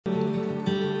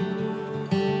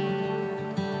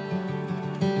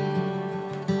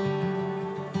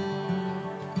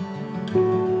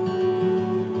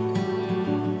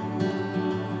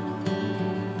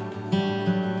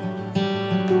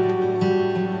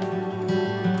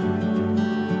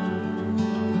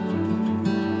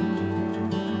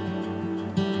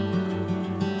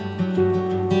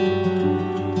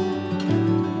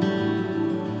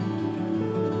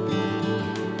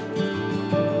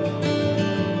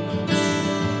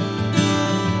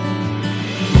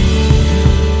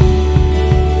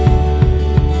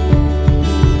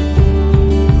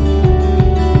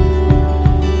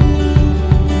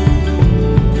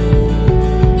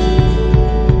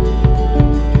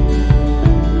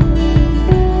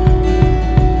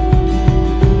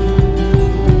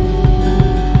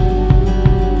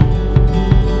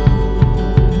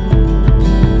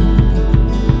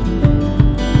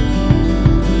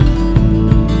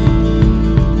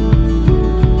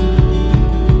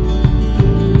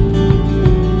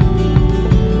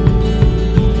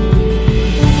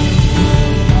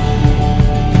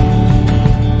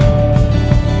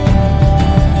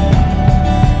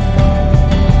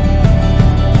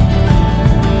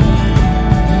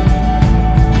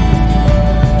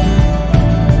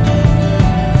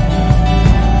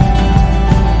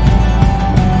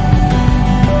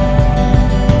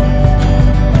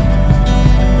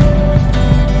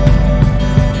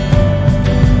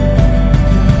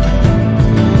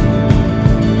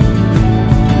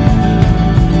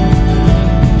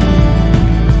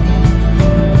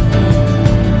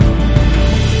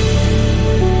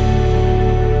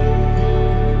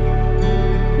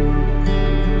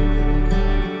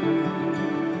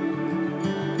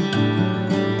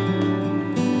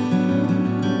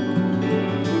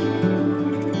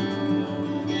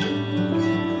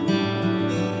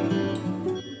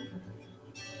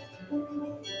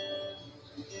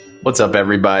What's up,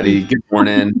 everybody? Good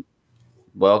morning.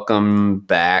 Welcome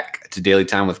back to Daily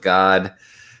Time with God.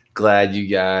 Glad you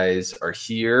guys are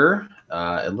here.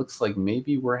 It looks like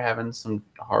maybe we're having some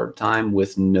hard time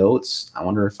with notes. I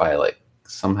wonder if I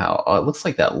somehow, it looks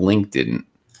like that link didn't,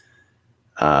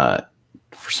 for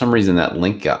some reason that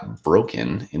link got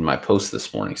broken in my post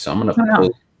this morning. So I'm going to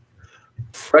post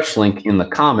a fresh link in the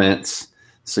comments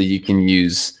so you can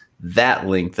use that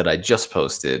link that I just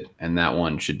posted, and that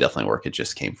one should definitely work. It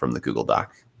just came from the Google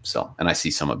Doc. So, and I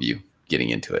see some of you getting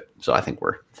into it. So I think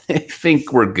we're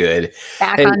good.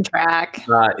 Back on track.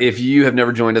 If you have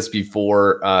never joined us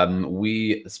before,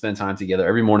 we spend time together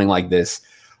every morning like this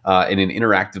in an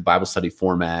interactive Bible study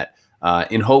format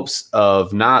in hopes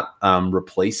of not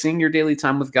replacing your daily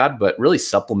time with God, but really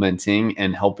supplementing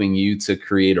and helping you to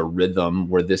create a rhythm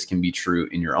where this can be true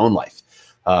in your own life.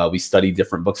 We study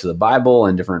different books of the Bible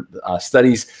and different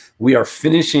studies. We are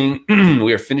finishing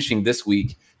this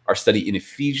week our study in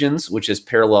Ephesians, which is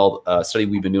paralleled study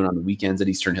we've been doing on the weekends at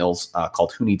Eastern Hills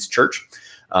called Who Needs Church?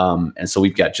 And so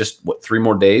we've got just 3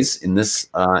 more days in this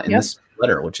this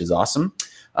letter, which is awesome.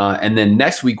 And then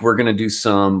next week, we're going to do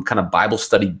some kind of Bible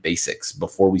study basics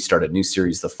before we start a new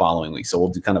series the following week. So we'll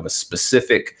do kind of a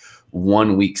specific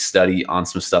 1-week study on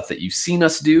some stuff that you've seen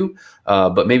us do,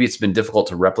 but maybe it's been difficult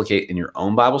to replicate in your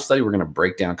own Bible study. We're going to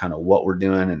break down kind of what we're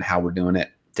doing and how we're doing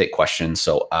it, take questions.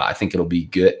 So I think it'll be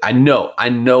good. I know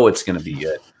it's going to be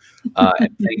good.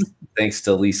 And thanks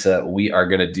to Lisa, we are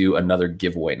going to do another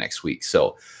giveaway next week.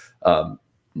 So,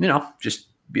 just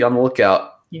be on the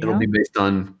lookout. Yeah. It'll be based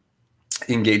on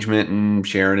engagement and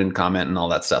sharing and comment and all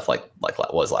that stuff like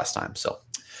it was last time. So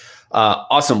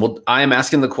awesome. Well, I am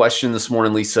asking the question this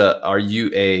morning, Lisa, are you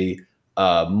a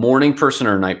morning person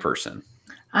or a night person?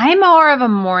 I'm more of a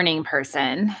morning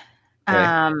person. Okay.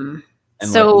 And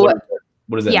so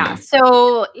what does that mean?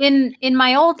 So in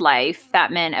my old life,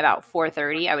 that meant about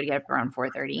 4:30. I would get up around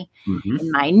 4:30. Mm-hmm.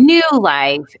 In my new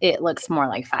life, it looks more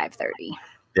like 5:30.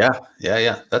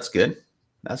 Yeah. That's good.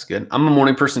 I'm a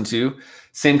morning person too.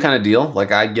 Same kind of deal.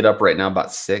 Like I get up right now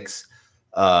about 6.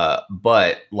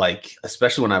 But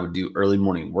especially when I would do early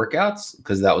morning workouts,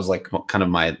 because that was kind of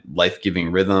my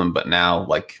life-giving rhythm. But now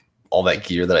all that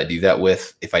gear that I do that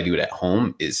with, if I do it at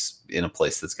home, is in a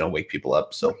place that's going to wake people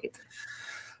up. So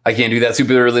I can't do that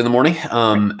super early in the morning.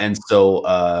 And so,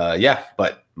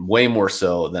 but way more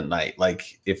so than night.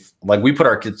 If we put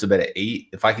our kids to bed at 8,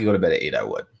 if I could go to bed at 8, I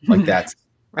would. That's,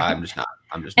 right. I'm just not.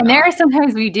 And there are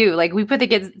sometimes we do, we put the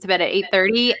kids to bed at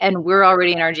 8:30 and we're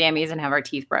already in our jammies and have our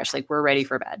teeth brushed. We're ready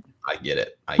for bed. I get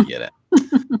it.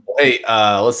 Hey,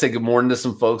 let's say good morning to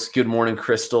some folks. Good morning,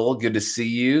 Crystal. Good to see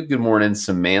you. Good morning,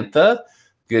 Samantha.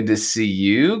 Good to see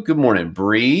you. Good morning,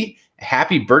 Bree.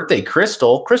 Happy birthday,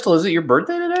 Crystal. Crystal, is it your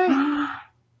birthday today?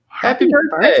 Happy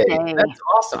birthday. That's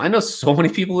awesome. I know so many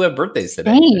people who have birthdays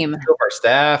today. Same. Our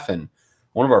staff and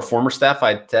one of our former staff,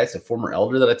 I texted, a former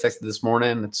elder that I texted this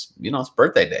morning. It's, it's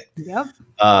birthday day. Yep.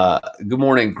 Good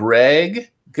morning, Greg.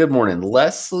 Good morning,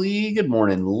 Leslie. Good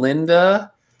morning,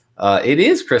 Linda. It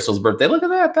is Crystal's birthday. Look at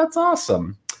that. That's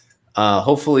awesome.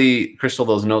 Hopefully, Crystal,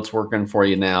 those notes working for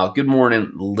you now. Good morning,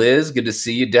 Liz. Good to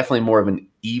see you. Definitely more of an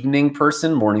evening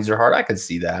person. Mornings are hard. I could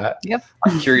see that. Yep.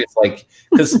 I'm curious,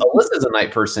 because Alyssa's a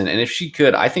night person, and if she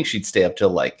could, I think she'd stay up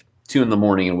till 2 in the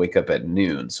morning and wake up at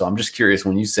noon. So I'm just curious,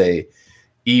 when you say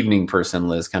evening person,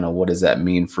 Liz, kind of what does that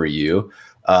mean for you?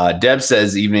 Deb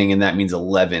says evening, and that means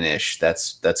 11-ish.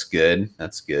 That's good.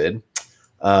 That's good.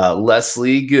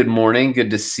 Leslie, good morning.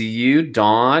 Good to see you.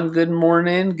 Dawn, good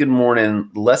morning. Good morning.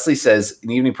 Leslie says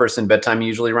an evening person, bedtime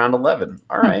usually around 11.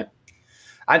 All right.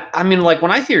 I mean,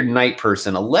 when I hear night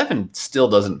person, 11 still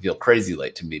doesn't feel crazy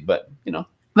late to me, but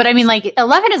But I mean,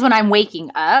 11 is when I'm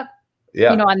waking up.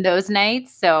 Yeah. On those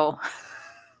nights. So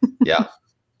yeah.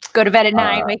 Go to bed at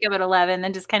 9, wake up at 11,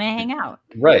 then just kind of hang out.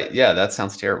 Right. Yeah, that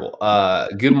sounds terrible.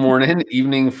 Good morning.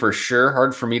 Evening for sure.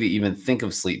 Hard for me to even think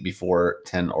of sleep before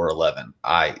 10 or 11.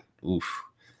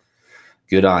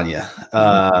 Good on you.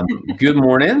 Good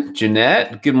morning,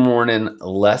 Jeanette. Good morning,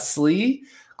 Leslie.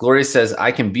 Gloria says,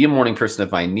 I can be a morning person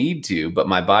if I need to, but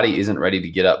my body isn't ready to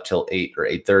get up till 8 or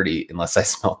 8:30 unless I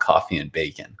smell coffee and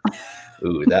bacon.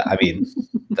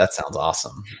 That sounds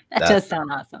awesome. That does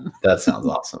sound awesome. That sounds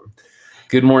awesome.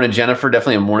 Good morning, Jennifer.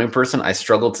 Definitely a morning person. I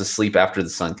struggle to sleep after the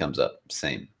sun comes up.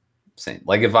 Same.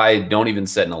 If I don't even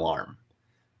set an alarm,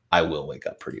 I will wake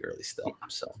up pretty early still.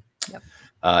 So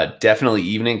definitely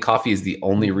evening. Coffee is the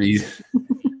only reason.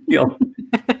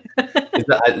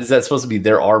 Is that supposed to be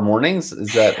there are mornings?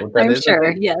 Is that what that is? I'm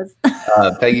sure, yes.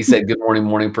 Peggy said, good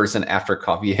morning person after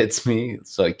coffee hits me.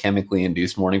 So a chemically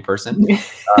induced morning person.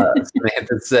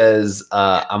 Samantha says,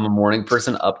 I'm a morning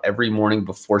person, up every morning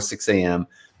before 6 a.m.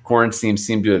 Quarantine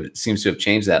seems to have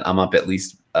changed that. I'm up at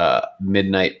least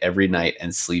midnight every night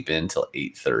and sleep in till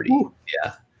 8:30.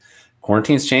 Yeah,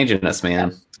 quarantine's changing us,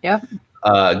 man. Yep.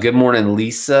 Good morning,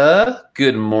 Lisa.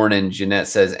 Good morning, Jeanette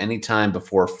says anytime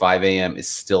before 5 a.m. is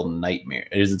still nightmare.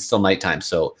 It's still nighttime,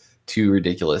 so too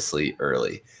ridiculously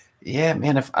early. Yeah,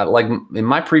 man. If I, like in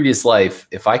my previous life,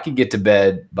 if I could get to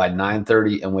bed by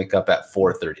 9:30 and wake up at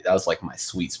 4:30, that was like my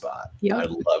sweet spot. Yep. I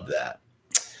love that.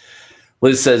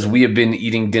 Liz says we have been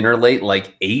eating dinner late,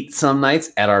 like 8 some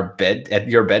nights at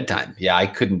your bedtime. Yeah, I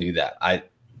couldn't do that. I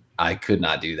could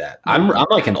not do that. I'm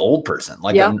like an old person.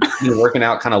 Like I'm working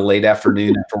out kind of late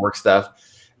afternoon after work stuff.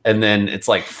 And then it's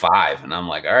like 5 and I'm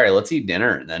like, all right, let's eat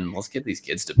dinner and then let's get these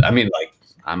kids to,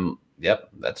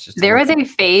 that's just. There was a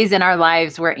phase in our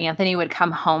lives where Anthony would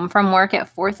come home from work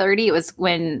at 4:30. It was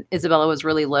when Isabella was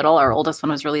really little, our oldest one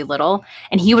was really little.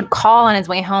 And he would call on his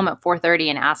way home at 4:30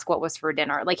 and ask what was for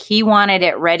dinner. Like he wanted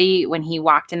it ready when he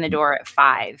walked in the door at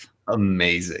 5.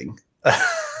 Amazing.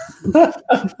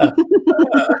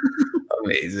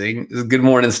 Amazing. Good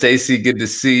morning, Stacy. Good to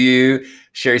see you.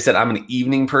 Sherry said, I'm an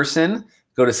evening person.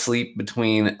 Go to sleep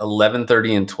between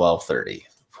 11:30 and 12:30.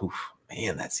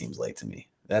 Man, that seems late to me.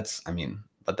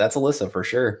 But that's Alyssa for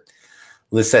sure.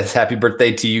 Liz says, happy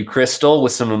birthday to you, Crystal,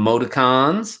 with some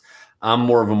emoticons. I'm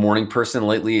more of a morning person.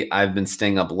 Lately, I've been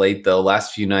staying up late, though.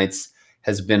 Last few nights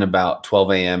has been about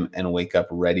 12 a.m. and wake up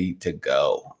ready to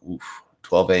go.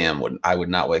 12 a.m. I would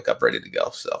not wake up ready to go.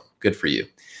 So good for you.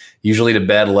 Usually to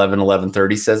bed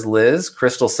 11:30, says Liz.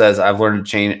 Crystal says, I've learned to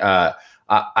change.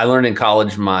 I learned in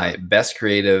college my best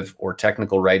creative or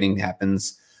technical writing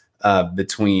happens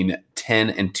between 10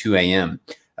 and 2 a.m.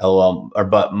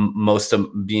 After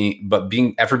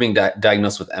being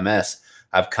diagnosed with MS,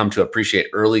 I've come to appreciate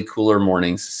early, cooler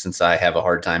mornings since I have a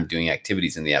hard time doing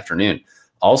activities in the afternoon.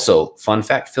 Also, fun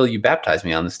fact, Phil, you baptized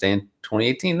me on this day in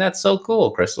 2018. That's so cool,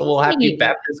 Crystal. Well, happy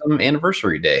baptism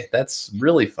anniversary day. That's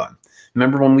really fun.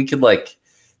 Remember when we could like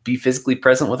be physically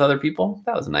present with other people?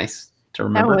 That was nice to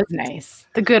remember. That was nice.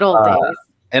 The good old days.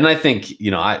 And I think,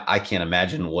 I can't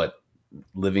imagine what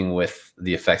living with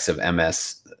the effects of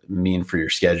MS mean for your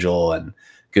schedule, and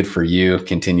good for you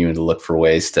continuing to look for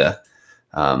ways to,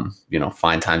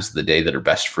 find times of the day that are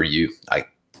best for you. I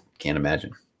can't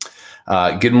imagine.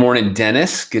 Good morning,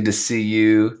 Dennis. Good to see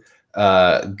you.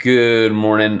 Good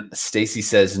morning. Stacy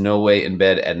says no way in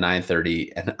bed at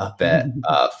 9:30 and up at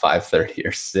 5:30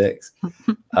 or 6.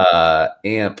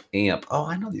 Amp. Oh,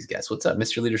 I know these guys. What's up?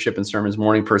 Mr. Leadership and Sermons,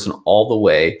 morning person all the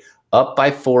way, up by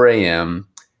 4 a.m.,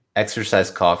 exercise,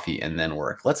 coffee, and then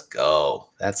work. Let's go.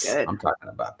 That's good. I'm talking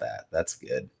about that. That's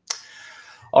good.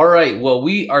 All right. Well,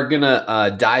 we are going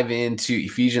to dive into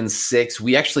Ephesians 6.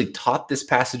 We actually taught this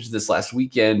passage this last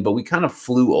weekend, but we kind of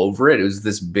flew over it. It was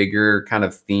this bigger kind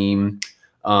of theme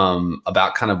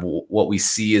about kind of what we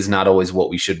see is not always what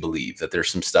we should believe, that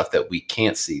there's some stuff that we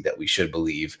can't see that we should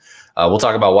believe. We'll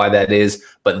talk about why that is.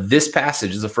 But this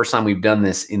passage is the first time we've done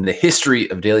this in the history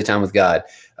of Daily Time with God.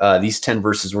 These 10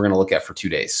 verses we're going to look at for 2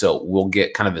 days. So we'll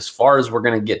get kind of as far as we're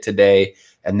going to get today,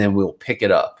 and then we'll pick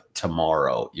it up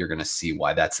tomorrow. You're going to see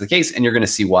why that's the case. And you're going to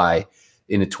see why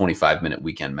in a 25-minute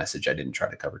weekend message, I didn't try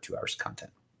to cover 2 hours of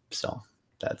content. So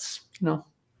that's,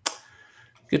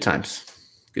 good times.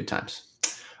 Good times.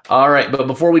 All right. But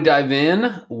before we dive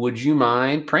in, would you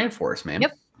mind praying for us, ma'am?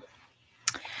 Yep.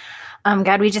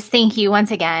 God, we just thank you once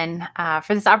again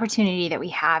for this opportunity that we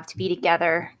have to be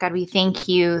together. God, we thank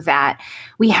you that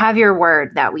we have your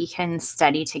word that we can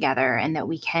study together and that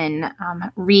we can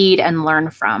read and learn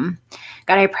from.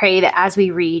 God, I pray that as we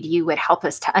read, you would help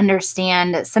us to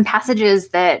understand some passages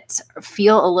that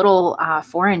feel a little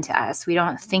foreign to us. We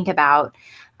don't think about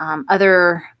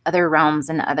other realms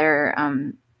and other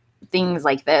things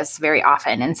like this very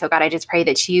often. And so, God, I just pray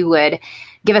that you would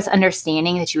give us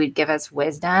understanding, that you would give us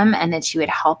wisdom, and that you would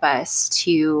help us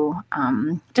to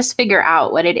just figure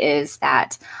out what it is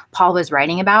that Paul was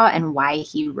writing about and why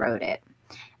he wrote it.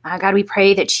 God, we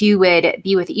pray that you would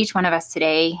be with each one of us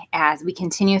today as we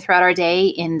continue throughout our day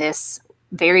in this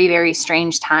very, very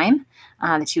strange time,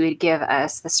 that you would give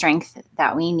us the strength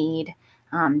that we need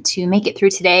to make it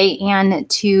through today and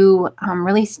to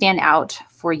really stand out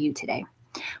for you today.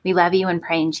 We love you and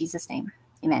pray in Jesus' name.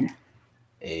 Amen.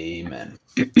 Amen.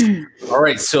 All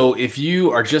right. So if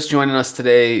you are just joining us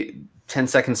today,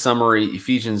 10-second summary,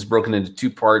 Ephesians broken into 2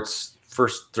 parts.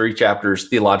 First 3 chapters,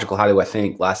 theological, how do I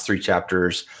think? Last 3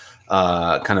 chapters,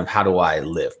 kind of how do I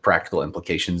live? Practical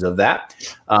implications of that.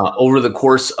 Over the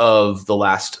course of the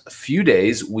last few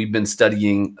days, we've been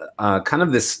studying kind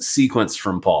of this sequence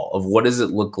from Paul of what does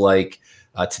it look like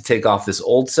to take off this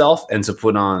old self and to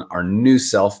put on our new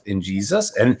self in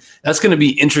Jesus. And that's going to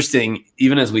be interesting,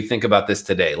 even as we think about this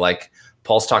today. Like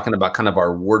Paul's talking about kind of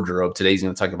our wardrobe. Today he's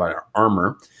going to talk about our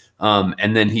armor.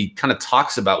 And then he kind of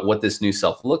talks about what this new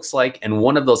self looks like. And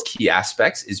one of those key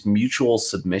aspects is mutual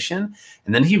submission.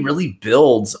 And then he really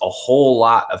builds a whole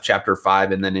lot of chapter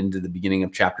 5 and then into the beginning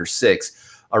of chapter 6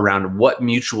 around what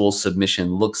mutual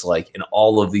submission looks like in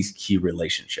all of these key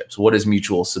relationships. What does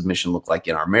mutual submission look like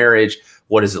in our marriage?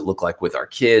 What does it look like with our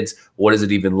kids? What does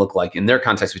it even look like in their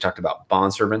context? We talked about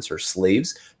bondservants or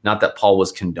slaves. Not that Paul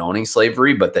was condoning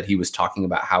slavery, but that he was talking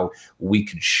about how we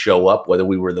could show up, whether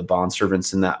we were the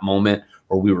bondservants in that moment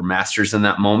or we were masters in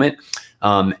that moment.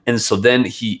 And so then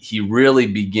he really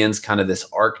begins kind of this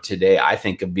arc today, I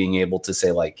think, of being able to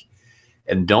say, like,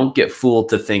 and don't get fooled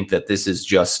to think that this is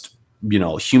just,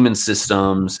 human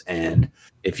systems, and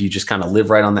if you just kind of live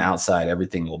right on the outside,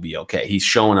 everything will be okay. He's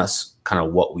showing us kind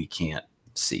of what we can't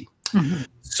see. Mm-hmm.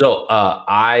 So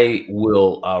I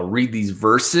will read these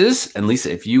verses, and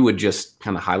Lisa, if you would just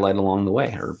kind of highlight along the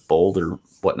way or bold or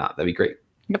whatnot, that'd be great.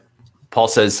 Yep. Paul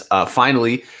says,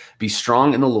 finally, be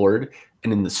strong in the Lord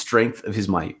and in the strength of his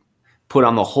might. Put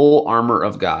on the whole armor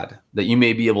of God, that you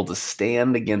may be able to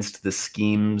stand against the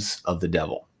schemes of the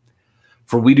devil.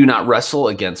 For we do not wrestle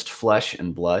against flesh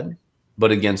and blood,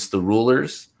 but against the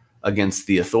rulers, against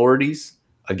the authorities,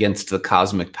 against the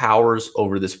cosmic powers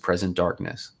over this present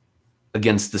darkness,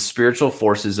 against the spiritual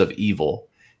forces of evil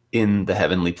in the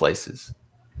heavenly places.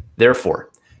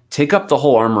 Therefore, take up the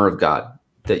whole armor of God,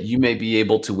 that you may be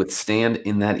able to withstand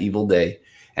in that evil day,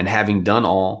 and having done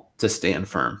all, to stand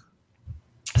firm.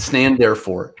 Stand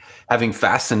therefore, having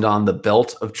fastened on the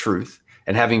belt of truth,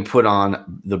 and having put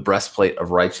on the breastplate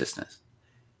of righteousness.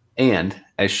 And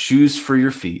as shoes for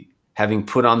your feet, having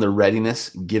put on the readiness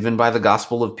given by the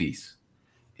gospel of peace.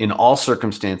 In all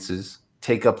circumstances,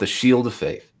 take up the shield of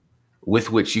faith,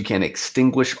 with which you can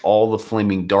extinguish all the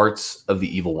flaming darts of the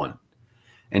evil one.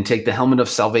 And take the helmet of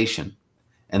salvation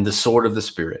and the sword of the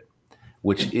Spirit,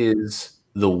 which is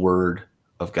the word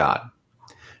of God.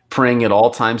 Praying at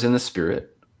all times in the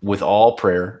Spirit, with all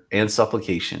prayer and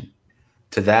supplication.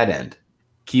 To that end,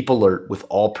 keep alert with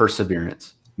all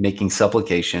perseverance, making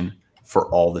supplication for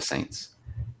all the saints,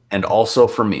 and also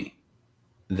for me,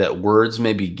 that words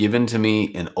may be given to me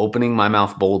in opening my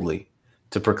mouth boldly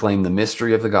to proclaim the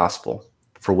mystery of the gospel,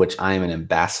 for which I am an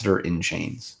ambassador in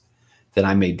chains, that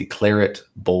I may declare it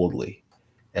boldly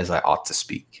as I ought to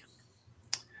speak.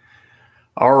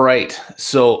 All right.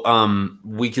 So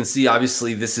we can see,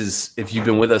 obviously, this is, if you've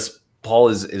been with us, Paul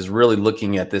is really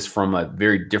looking at this from a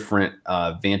very different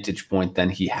vantage point than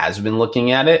he has been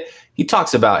looking at it. He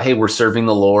talks about, hey, we're serving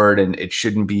the Lord, and it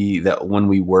shouldn't be that when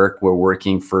we work, we're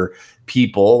working for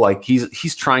people. Like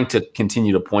he's trying to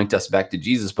continue to point us back to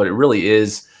Jesus, but it really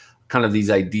is kind of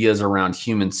these ideas around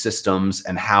human systems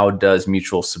and how does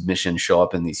mutual submission show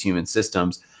up in these human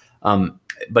systems.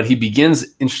 But he begins,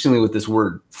 interestingly, with this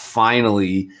word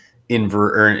finally in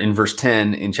verse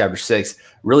 10 in chapter 6,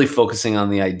 really focusing on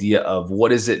the idea of what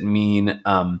does it mean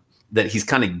that he's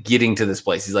kind of getting to this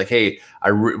place. He's like, hey,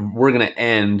 we're going to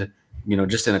end,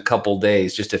 just in a couple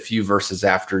days, just a few verses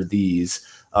after these.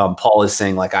 Paul is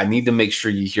saying, like, I need to make sure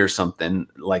you hear something.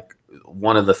 Like,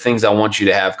 one of the things I want you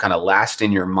to have kind of last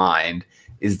in your mind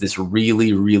is this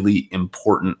really, really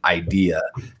important idea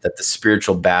that the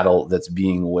spiritual battle that's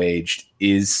being waged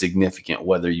is significant,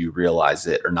 whether you realize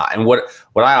it or not. And what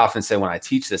I often say when I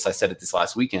teach this, I said it this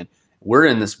last weekend, we're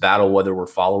in this battle whether we're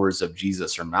followers of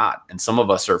Jesus or not. And some of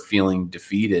us are feeling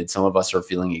defeated. Some of us are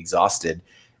feeling exhausted.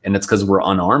 And it's because we're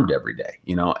unarmed every day,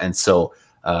 And so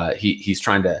he's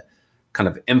trying to kind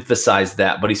of emphasize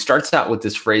that. But he starts out with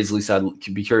this phrase, Lisa,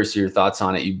 I'd be curious to your thoughts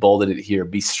on it. You bolded it here.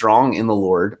 Be strong in the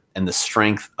Lord and the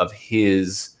strength of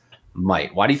his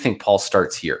might. Why do you think Paul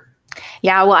starts here?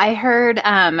 Yeah, well, I heard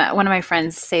one of my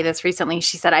friends say this recently.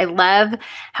 She said, I love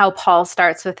how Paul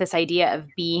starts with this idea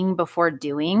of being before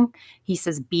doing. He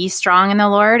says, be strong in the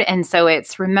Lord. And so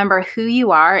it's remember who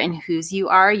you are and whose you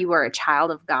are. You are a child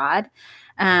of God.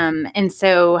 And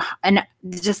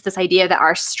just this idea that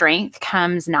our strength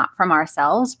comes not from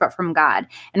ourselves, but from God.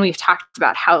 And we've talked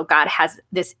about how God has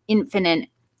this infinite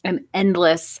and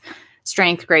endless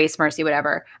strength, grace, mercy,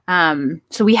 whatever.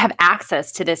 So we have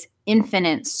access to this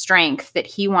infinite strength that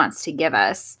he wants to give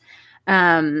us.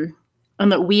 And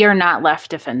that we are not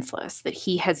left defenseless, that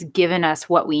he has given us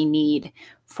what we need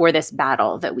for this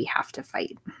battle that we have to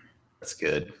fight. That's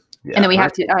good. Yeah. And then we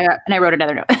have to, and I wrote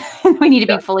another note, we need to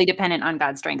be fully dependent on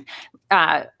God's strength.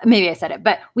 Maybe I said it,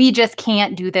 but we just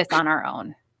can't do this on our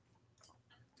own.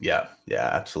 Yeah,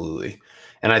 absolutely.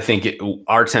 And I think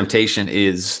our temptation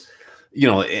is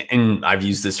and I've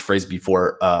used this phrase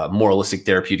before, moralistic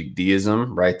therapeutic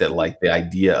deism, right? That like the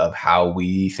idea of how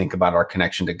we think about our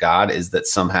connection to God is that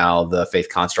somehow the faith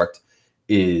construct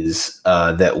is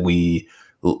that we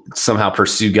somehow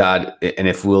pursue God. And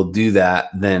if we'll do that,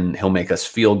 then he'll make us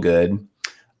feel good.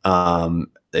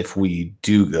 If we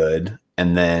do good,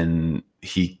 and then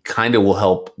he kind of will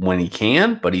help when he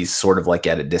can, but he's sort of like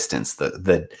at a distance.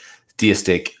 The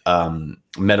deistic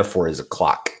metaphor is a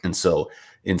clock. And so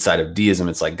inside of deism,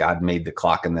 it's like God made the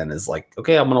clock and then is like,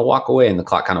 okay, I'm going to walk away. And the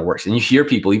clock kind of works. And you hear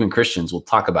people, even Christians, will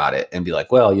talk about it and be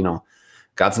like, well,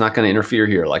 God's not going to interfere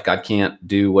here. Like God can't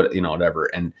do whatever.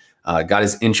 And God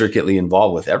is intricately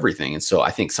involved with everything. And so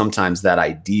I think sometimes that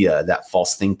idea, that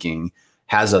false thinking,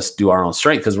 has us do our own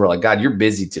strength because we're like, God, you're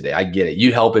busy today. I get it.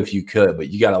 You'd help if you could, but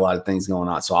you got a lot of things going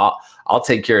on. So I'll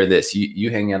take care of this. You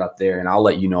hang out up there and I'll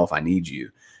let you know if I need you.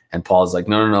 And Paul's like,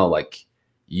 no. Like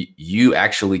you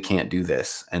actually can't do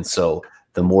this. And so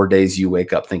the more days you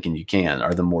wake up thinking you can,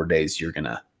 are the more days you're going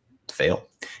to fail.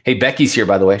 Hey, Becky's here,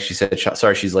 by the way. She said,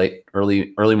 sorry, she's late.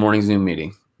 Early morning Zoom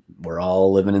meeting. We're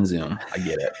all living in Zoom. I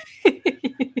get it.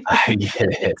 I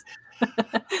get it.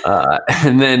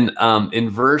 And then in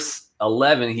verse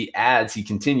 11, he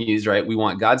continues, right? We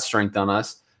want God's strength on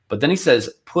us. But then he says,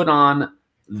 put on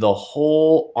the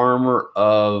whole armor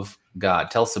of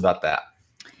God. Tell us about that.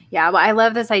 Yeah, well, I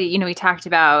love this idea. We talked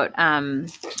about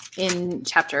in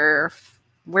chapter,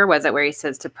 where was it, where he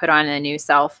says to put on a new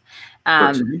self.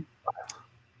 Is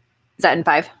that in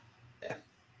 5?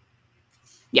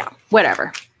 Yeah,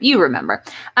 whatever. You remember.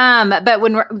 But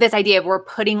when this idea of we're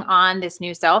putting on this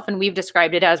new self, and we've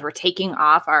described it as we're taking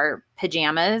off our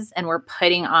pajamas and we're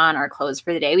putting on our clothes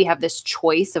for the day. We have this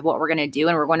choice of what we're going to do,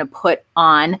 and we're going to put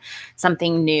on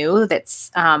something new that's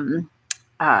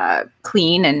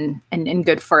clean and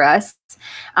good for us.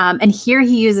 And here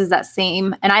he uses that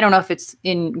same, and I don't know if it's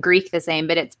in Greek the same,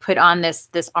 but it's put on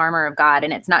this armor of God.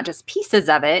 And it's not just pieces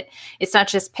of it. It's not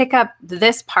just pick up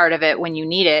this part of it when you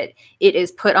need it. It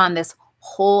is put on this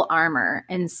whole armor.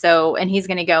 And he's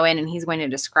going to go in and he's going to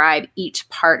describe each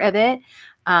part of it.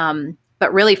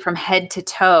 But really from head to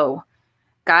toe,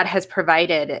 God has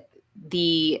provided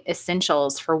the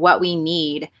essentials for what we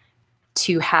need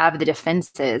to have the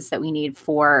defenses that we need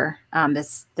for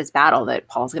this battle that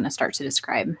Paul's going to start to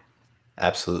describe.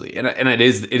 Absolutely. And it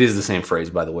is the same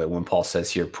phrase, by the way, when Paul says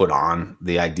here, put on,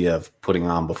 the idea of putting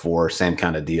on before, same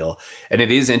kind of deal. And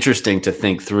it is interesting to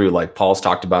think through, like Paul's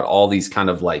talked about all these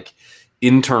kind of like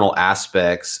internal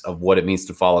aspects of what it means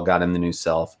to follow God in the new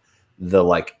self, the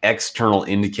like external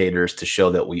indicators to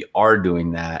show that we are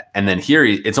doing that. And then here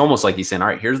it's almost like he's saying, all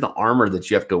right, here's the armor that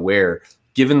you have to wear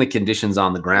given the conditions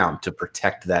on the ground to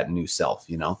protect that new self,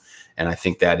 And I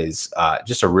think that is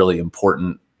just a really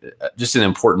important, an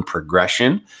important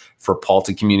progression for Paul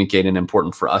to communicate, and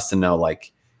important for us to know,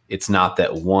 like, it's not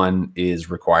that one is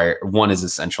required, one is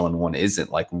essential and one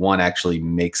isn't. Like one actually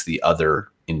makes the other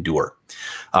endure.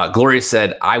 Gloria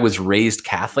said, I was raised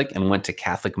Catholic and went to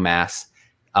Catholic mass,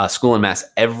 school and mass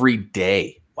every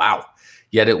day. Wow.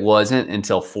 Yet it wasn't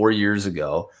until 4 years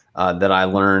ago that I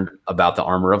learned about the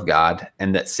armor of God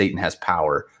and that Satan has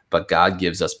power, but God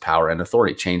gives us power and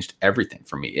authority. Changed everything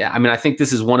for me. Yeah, I mean, I think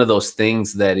this is one of those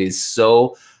things that is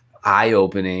so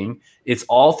eye-opening. It's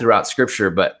all throughout Scripture,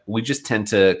 but we just tend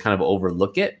to kind of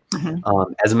overlook it.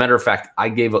 Mm-hmm. As a matter of fact, I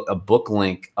gave a book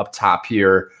link up top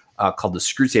here called The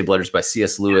Screwtape Letters by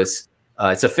C.S. Lewis.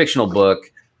 It's a fictional book.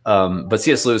 But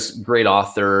C.S. Lewis, great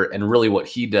author, and really what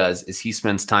he does is he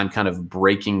spends time kind of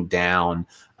breaking down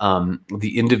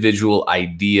the individual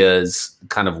ideas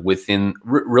kind of within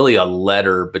really a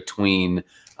letter between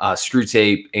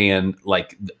Screwtape and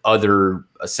like other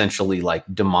essentially like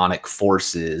demonic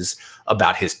forces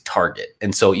about his target.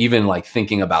 And so even like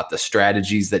thinking about the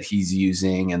strategies that he's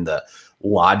using and the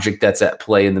logic that's at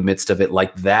play in the midst of it,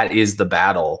 like that is the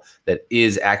battle that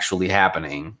is actually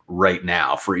happening right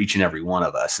now for each and every one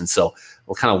of us. And so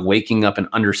we're kind of waking up and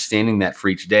understanding that for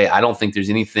each day. I don't think there's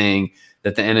anything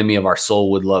that the enemy of our soul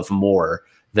would love more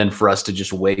than for us to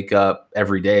just wake up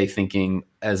every day thinking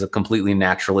as a completely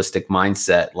naturalistic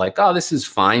mindset, like, oh, this is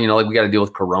fine. Like we got to deal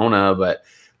with Corona, but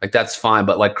like, that's fine.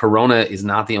 But like Corona is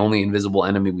not the only invisible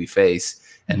enemy we face.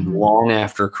 And long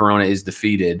after Corona is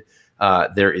defeated,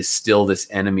 there is still this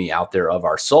enemy out there of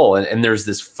our soul. And there's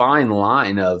this fine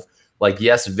line of like,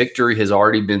 yes, victory has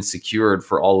already been secured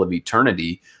for all of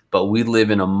eternity, but we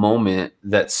live in a moment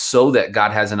that so that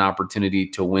God has an opportunity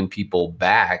to win people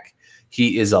back,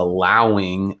 he is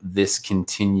allowing this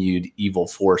continued evil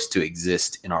force to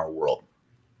exist in our world.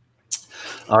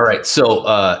 All right. So,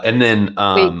 and then,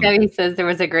 Wait, Debbie says there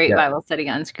was a great yeah, Bible study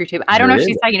on Screwtape. I don't know there if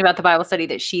is. she's talking about the Bible study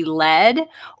that she led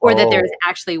or that there's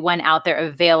actually one out there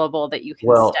available that you can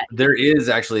Well, study. there is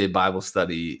actually a Bible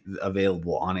study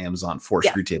available on Amazon for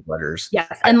Yes. Screwtape letters.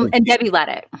 Yes, and Debbie led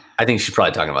it. I think she's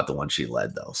probably talking about the one she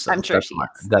led, though. So I'm sure she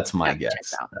is. that's my Check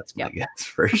guess. out. That's my guess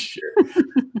for sure.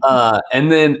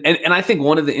 And then, and I think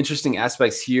one of the interesting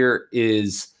aspects here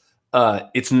is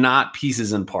it's not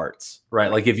pieces and parts,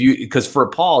 right? Like because for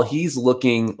Paul, he's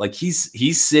looking like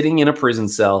he's sitting in a prison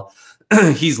cell.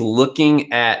 He's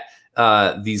looking at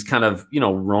these kind of,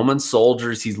 Roman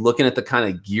soldiers. He's looking at the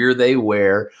kind of gear they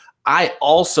wear. I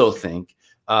also think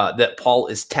that Paul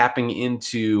is tapping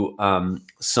into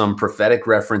some prophetic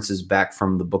references back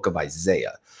from the book of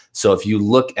Isaiah. So if you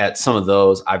look at some of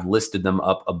those, I've listed them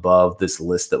up above this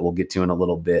list that we'll get to in a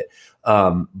little bit.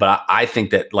 But I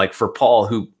think that, like, for Paul,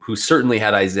 who certainly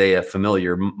had Isaiah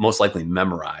familiar, most likely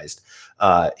memorized,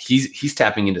 he's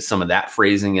tapping into some of that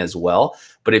phrasing as well.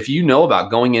 But if you know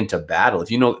about going into battle, if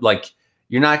you know, like,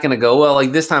 you're not going to go, well,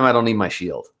 like, this time I don't need my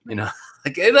shield,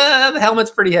 like the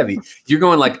helmet's pretty heavy. You're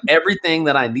going like, everything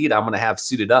that I need, I'm going to have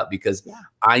suited up because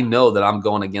I know that I'm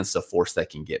going against a force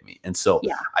that can get me. And so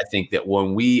I think that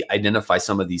when we identify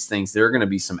some of these things, there are going to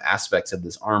be some aspects of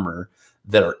this armor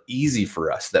that are easy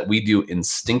for us, that we do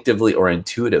instinctively or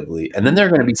intuitively. And then there are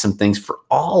going to be some things for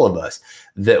all of us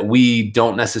that we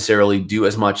don't necessarily do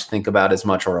as much, think about as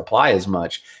much, or apply as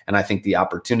much. And I think the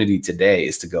opportunity today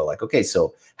is to go like, okay,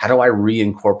 so how do I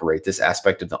reincorporate this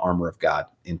aspect of the armor of God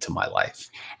into my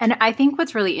life? And I think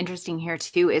what's really interesting here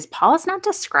too is Paul is not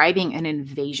describing an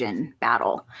invasion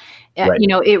battle. Right.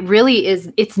 It really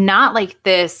is. It's not like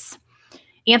this.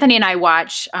 Anthony and I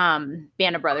watch Band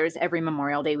of Brothers every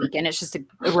Memorial Day weekend. It's just a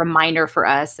reminder for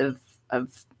us of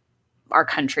our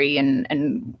country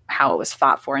and how it was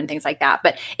fought for and things like that.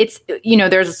 But it's,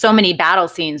 there's so many battle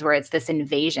scenes where it's this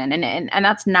invasion, and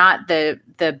that's not the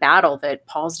battle that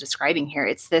Paul's describing here.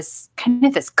 It's this kind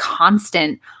of this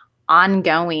constant,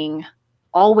 ongoing,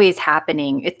 always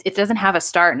happening. It doesn't have a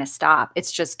start and a stop.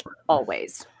 It's just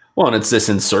always. Well, and it's this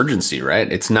insurgency,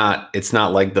 right? It's not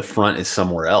like the front is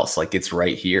somewhere else. Like, it's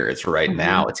right here. It's right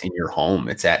now. It's in your home.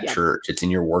 It's at church. It's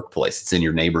in your workplace. It's in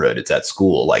your neighborhood. It's at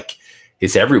school. Like,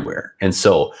 it's everywhere. And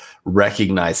so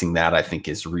recognizing that, I think,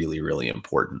 is really, really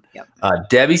important. Yep.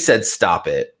 Debbie said, stop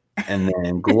it. And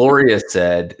then Gloria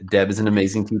said, Deb is an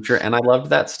amazing teacher, and I loved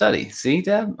that study. See,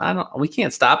 Deb, we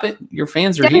can't stop it. Your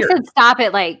fans are here. Debbie said, stop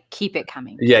it, like, keep it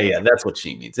coming. Yeah, that's what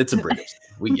she means. It's a British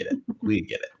thing. We get it. We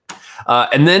get it.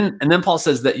 And then Paul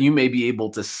says that you may be able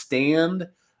to stand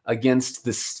against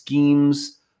the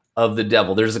schemes of the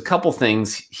devil. There's a couple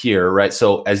things here, right?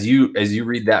 So as you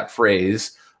read that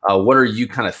phrase, what are you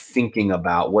kind of thinking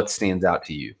about? What stands out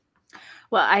to you?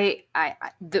 Well,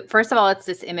 first of all, it's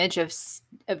this image of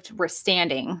we're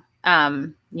standing.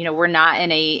 We're not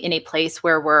in a place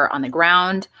where we're on the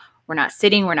ground. We're not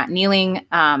sitting. We're not kneeling.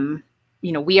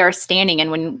 We are standing.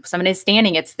 And when someone is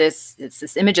standing, it's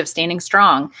this image of standing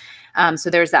strong. So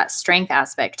there's that strength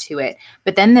aspect to it.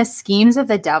 But then the schemes of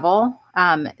the devil,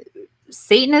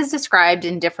 Satan is described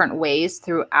in different ways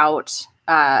throughout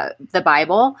the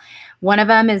Bible. One of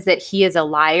them is that he is a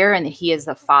liar and that he is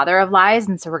the father of lies.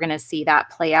 And so we're going to see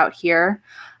that play out here.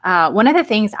 One of the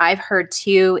things I've heard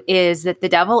too is that the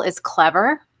devil is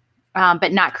clever,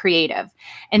 but not creative.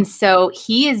 And so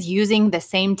he is using the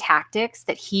same tactics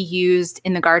that he used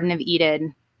in the Garden of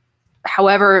Eden,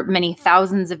 however many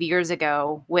thousands of years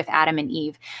ago with Adam and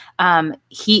Eve.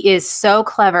 He is so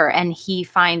clever, and he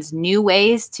finds new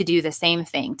ways to do the same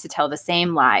thing, to tell the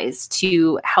same lies,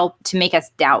 to help to make us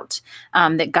doubt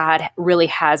that God really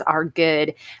has our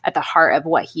good at the heart of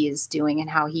what he is doing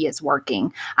and how he is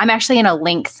working. I'm actually going to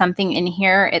link something in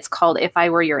here. It's called If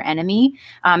I Were Your Enemy.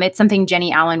 It's something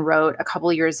Jenny Allen wrote a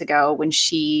couple years ago when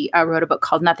she wrote a book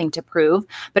called Nothing to Prove.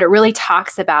 But it really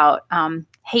talks about,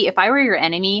 hey, if I were your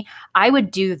enemy, I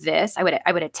would do this. I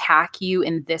would attack you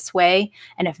in this way.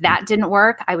 And if that didn't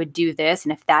work, I would do this.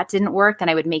 And if that didn't work, then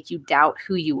I would make you doubt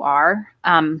who you are.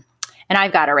 And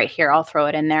I've got it right here. I'll throw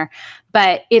it in there.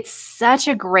 But it's such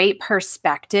a great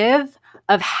perspective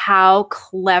of how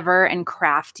clever and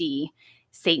crafty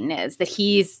Satan is, that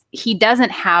he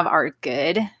doesn't have our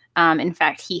good. In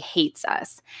fact, he hates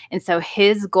us. And so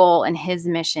his goal and his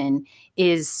mission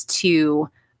is to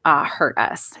hurt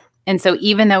us. And so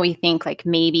even though we think like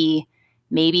maybe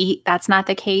that's not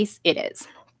the case, it is.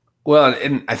 Well,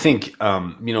 and I think,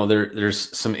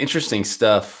 there's some interesting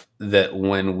stuff that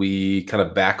when we kind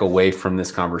of back away from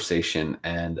this conversation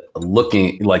and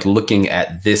looking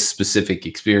at this specific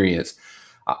experience,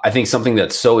 I think something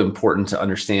that's so important to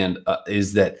understand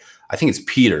is that I think it's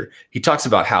Peter. He talks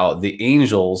about how the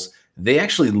angels, they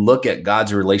actually look at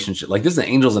God's relationship. Like this is the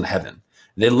angels in heaven.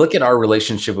 They look at our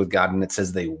relationship with God and it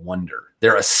says they wonder.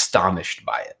 They're astonished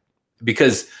by it.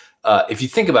 Because if you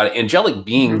think about it, angelic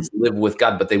beings live with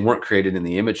God, but they weren't created in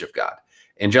the image of God.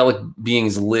 Angelic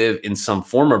beings live in some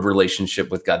form of relationship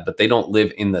with God, but they don't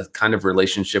live in the kind of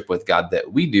relationship with God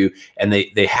that we do. And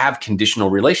they have conditional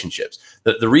relationships.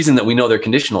 The reason that we know they're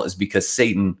conditional is because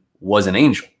Satan was an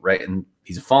angel, right? And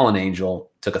he's a fallen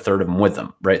angel, took a third of them with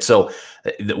him, right? So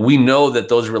we know that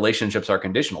those relationships are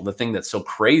conditional. The thing that's so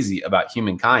crazy about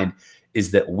humankind is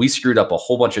that we screwed up a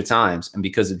whole bunch of times. And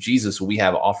because of Jesus, we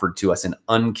have offered to us an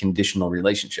unconditional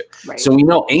relationship. Right. So we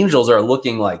know angels are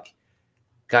looking like,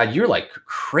 God, you're like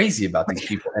crazy about these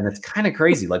people. And it's kind of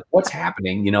crazy. Like what's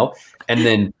happening, you know? And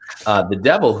then the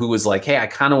devil who was like, hey, I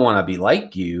kind of want to be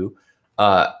like you.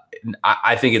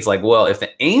 I think it's like, well, if the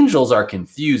angels are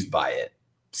confused by it,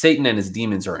 Satan and his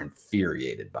demons are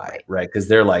infuriated by it, right? Because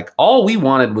they're like, all we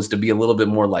wanted was to be a little bit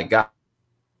more like God.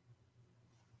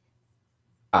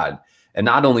 And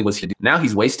not only was he, now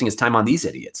he's wasting his time on these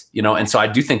idiots, you know? And so I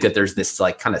do think that there's this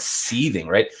like kind of seething,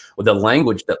 right? With the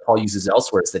language that Paul uses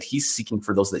elsewhere is that he's seeking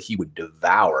for those that he would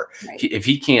devour. Right. If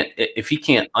he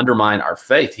can't undermine our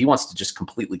faith, he wants to just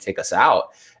completely take us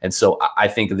out. And so I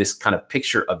think this kind of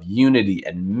picture of unity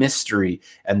and mystery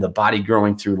and the body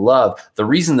growing through love, the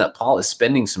reason that Paul is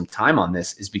spending some time on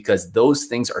this is because those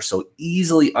things are so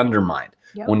easily undermined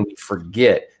when we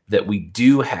forget that we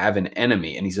do have an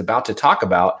enemy. And he's about to talk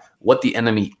about what the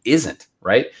enemy isn't,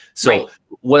 right? So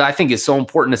what I think is so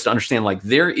important is to understand, like,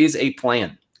 there is a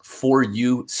plan for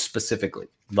you specifically.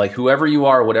 Like whoever you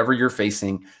are, whatever you're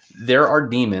facing, there are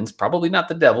demons, probably not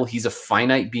the devil. He's a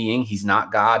finite being. He's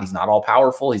not God. He's not all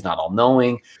powerful. He's not all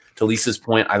knowing. To Lisa's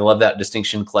point, I love that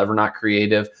distinction, clever, not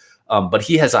creative. But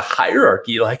he has a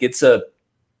hierarchy. Like it's a,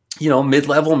 you know,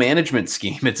 mid-level management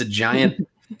scheme. It's a giant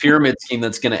pyramid scheme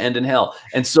that's going to end in hell.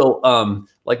 And so,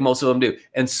 like most of them do.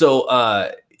 And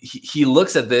so he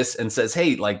looks at this and says,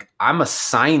 hey, like I'm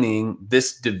assigning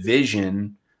this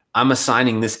division. I'm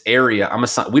assigning this area.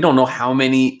 We don't know how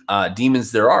many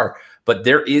demons there are, but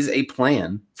there is a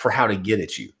plan for how to get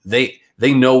at you. They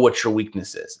know what your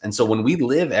weakness is. And so when we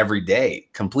live every day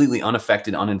completely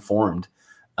unaffected, uninformed,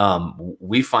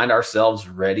 we find ourselves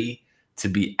ready to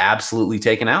be absolutely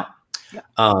taken out.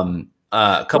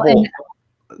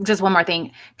 Just one more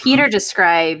thing. Peter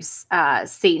describes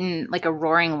Satan like a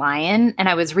roaring lion. And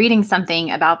I was reading something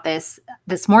about this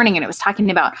morning, and it was talking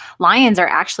about lions are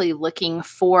actually looking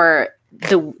for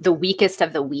the weakest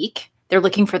of the weak. They're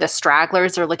looking for the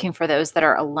stragglers. They're looking for those that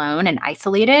are alone and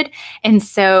isolated. And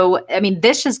so, I mean,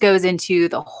 this just goes into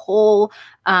the whole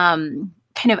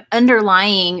kind of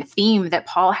underlying theme that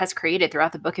Paul has created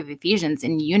throughout the book of Ephesians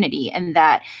in unity, and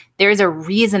that there's a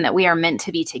reason that we are meant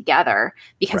to be together,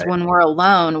 because when we're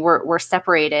alone, we're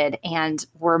separated and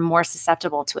we're more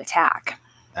susceptible to attack.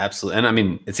 Absolutely. And I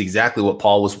mean, it's exactly what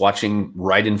Paul was watching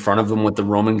right in front of him with the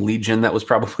Roman legion that was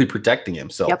probably protecting him.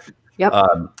 So,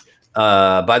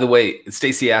 by the way,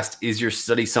 Stacy asked, is your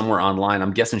study somewhere online?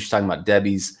 I'm guessing she's talking about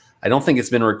Debbie's. I don't think it's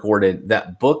been recorded.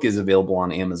 That book is available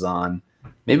on Amazon.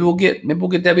 Maybe we'll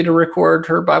get Debbie to record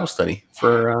her Bible study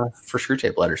for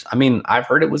Screwtape Letters. I mean, I've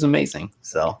heard it was amazing.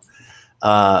 So,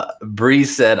 Bree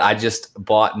said, I just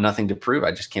bought Nothing to Prove.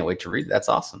 I just can't wait to read it. That's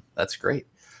awesome. That's great.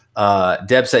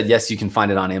 Deb said, yes, you can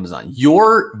find it on Amazon.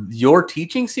 Your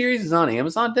teaching series is on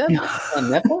Amazon, Deb? On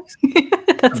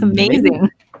Netflix? That's amazing.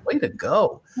 Way to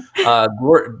go.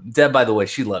 Deb, by the way,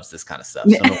 she loves this kind of stuff.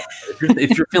 So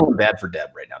if you're feeling bad for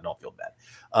Deb right now, don't feel bad.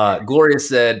 Gloria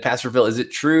said, Pastor Phil, is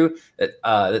it true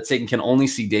that Satan can only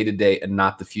see day to day and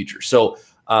not the future? So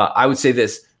I would say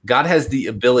this: God has the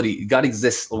ability. God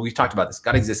exists. Well, we've talked about this.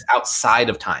 God exists outside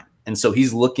of time. And so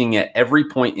he's looking at every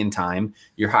point in time,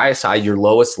 your highest high, your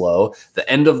lowest low, the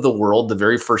end of the world, the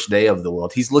very first day of the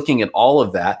world. He's looking at all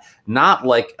of that, not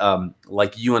like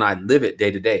you and I live it day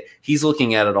to day. He's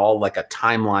looking at it all like a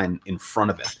timeline in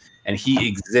front of him. And he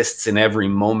exists in every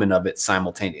moment of it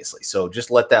simultaneously. So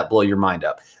just let that blow your mind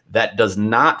up. That does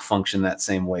not function that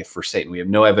same way for Satan. We have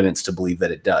no evidence to believe that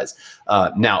it does.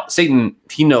 Now, Satan,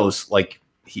 he knows, like,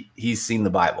 he's seen the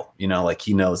Bible, you know, like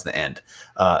he knows the end.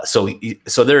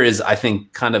 So there is, I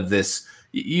think, kind of this,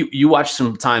 you watch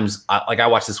sometimes, like I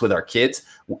watch this with our kids,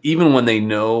 even when they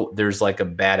know there's like a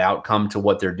bad outcome to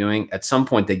what they're doing, at some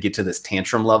point they get to this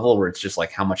tantrum level where it's just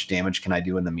like, how much damage can I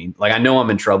do in the mean? Like, I know I'm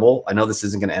in trouble. I know this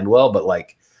isn't going to end well, but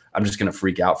like, I'm just going to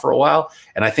freak out for a while.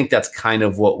 And I think that's kind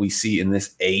of what we see in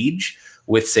this age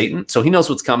with Satan. So he knows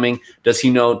what's coming. Does he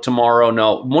know tomorrow?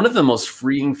 No. One of the most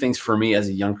freeing things for me as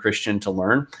a young Christian to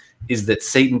learn is that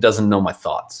Satan doesn't know my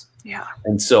thoughts. Yeah.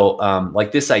 And so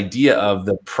like this idea of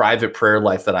the private prayer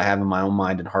life that I have in my own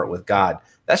mind and heart with God,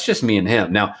 that's just me and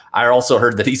him. Now, I also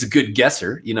heard that he's a good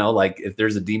guesser, you know, like if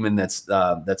there's a demon that's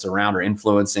around or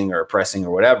influencing or oppressing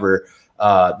or whatever,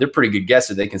 they're pretty good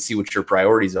guesser. They can see what your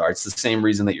priorities are. It's the same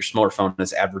reason that your smartphone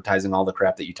is advertising all the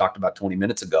crap that you talked about 20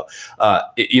 minutes ago.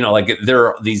 You know, like there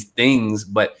are these things,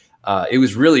 but it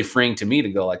was really freeing to me to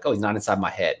go like, oh, he's not inside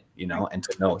my head, you know, and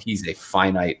to know he's a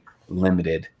finite,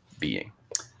 limited being.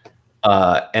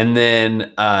 And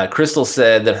then Crystal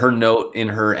said that her note in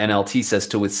her NLT says,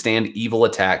 to withstand evil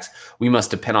attacks, we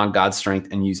must depend on God's strength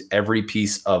and use every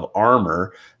piece of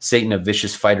armor. Satan, a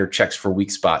vicious fighter, checks for weak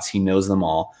spots. He knows them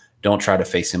all. Don't try to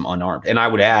face him unarmed. And I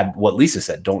would add what Lisa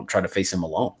said, don't try to face him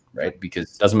alone, right?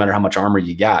 Because it doesn't matter how much armor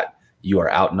you got, you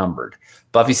are outnumbered.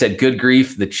 Buffy said, good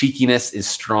grief, the cheekiness is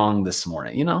strong this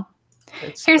morning. You know,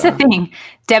 here's the thing.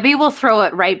 Debbie will throw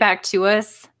it right back to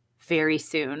us very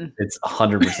soon. It's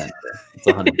 100%. It's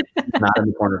 100%. Not in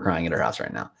the corner crying at her house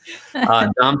right now.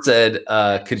 Dom said,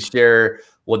 could share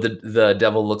what the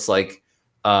devil looks like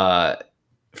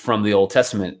from the Old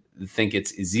Testament. Think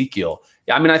it's Ezekiel.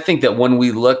 Yeah, I mean, I think that when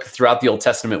we look throughout the Old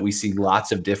Testament, we see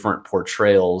lots of different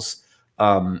portrayals,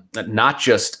 not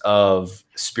just of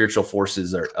spiritual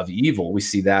forces or of evil. We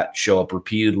see that show up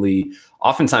repeatedly.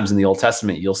 Oftentimes in the Old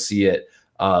Testament, you'll see it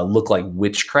look like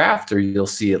witchcraft, or you'll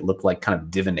see it look like kind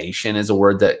of divination is a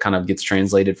word that kind of gets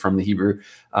translated from the Hebrew.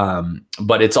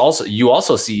 But it's also, you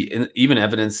also see even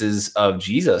evidences of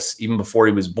Jesus, even before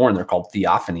he was born. They're called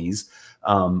theophanies,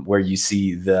 where you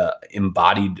see the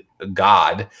embodied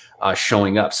God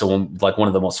showing up. So like one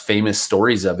of the most famous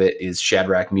stories of it is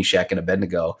Shadrach, Meshach, and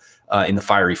Abednego in the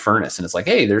fiery furnace. And it's like,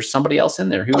 hey, there's somebody else in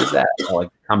there. Who is that? Like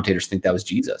commentators think that was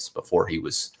Jesus before he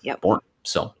was born.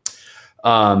 So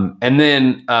and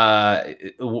then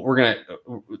we're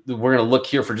gonna look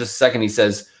here for just a second. He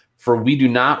says, for we do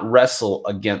not wrestle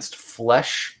against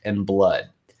flesh and blood.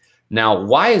 Now,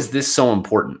 why is this so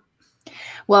important?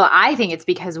 Well, I think it's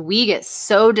because we get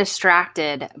so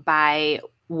distracted by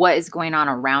what is going on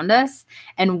around us,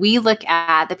 and we look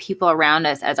at the people around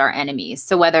us as our enemies.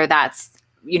 So whether that's,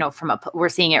 you know, we're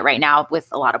seeing it right now with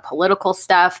a lot of political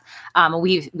stuff.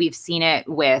 We've seen it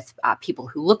with people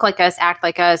who look like us, act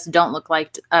like us, don't look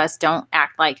like us, don't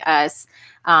act like us,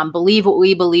 believe what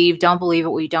we believe, don't believe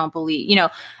what we don't believe, you know,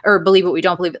 or believe what we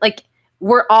don't believe. Like,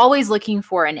 we're always looking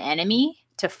for an enemy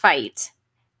to fight,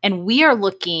 and we are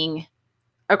looking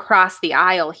across the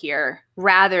aisle here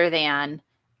rather than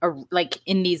like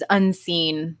in these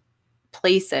unseen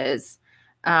places.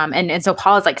 And so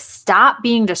Paul is like, stop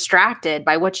being distracted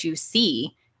by what you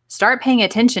see. Start paying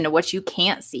attention to what you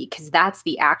can't see, because that's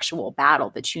the actual battle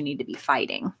that you need to be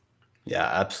fighting. Yeah,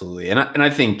 absolutely. And I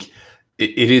think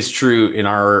it is true in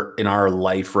our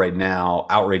life right now.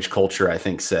 Outrage culture, I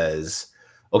think, says,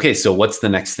 okay, so what's the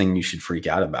next thing you should freak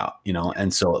out about? You know,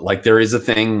 and so like there is a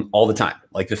thing all the time.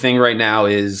 Like the thing right now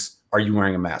is, are you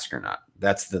wearing a mask or not?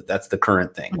 That's the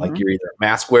current thing. Mm-hmm. Like you're either a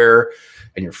mask wearer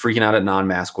and you're freaking out at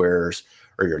non-mask wearers,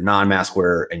 or you're a non-mask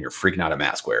wearer and you're freaking out at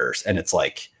mask wearers. And it's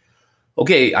like,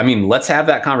 okay, I mean, let's have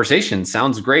that conversation.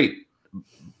 Sounds great.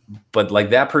 But like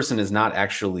that person is not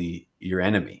actually your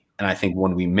enemy. And I think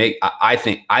when we make, I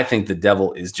think the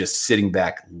devil is just sitting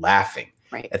back laughing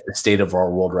at the state of our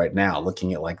world right now,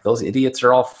 looking at like those idiots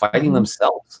are all fighting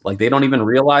themselves. Like they don't even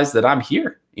realize that I'm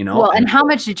here, you know? Well, and how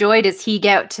much joy does he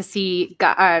get to see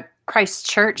Christ's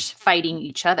church fighting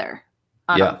each other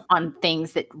on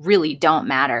things that really don't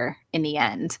matter in the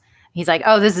end? He's like,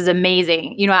 oh, this is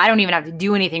amazing. You know, I don't even have to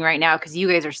do anything right now because you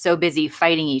guys are so busy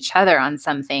fighting each other on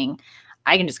something.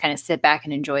 I can just kind of sit back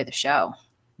and enjoy the show.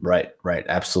 Right.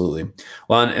 Absolutely.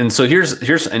 Well, and so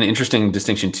here's an interesting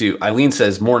distinction too. Eileen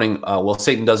says, morning, well,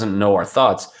 Satan doesn't know our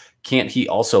thoughts. Can't he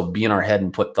also be in our head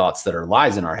and put thoughts that are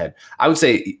lies in our head? I would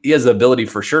say he has the ability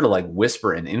for sure to like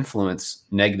whisper and influence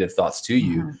negative thoughts to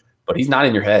you, but he's not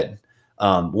in your head.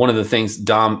 One of the things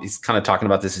Dom is kind of talking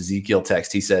about this Ezekiel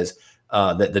text, he says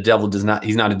that the devil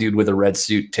he's not a dude with a red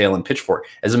suit, tail, and pitchfork.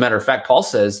 As a matter of fact, Paul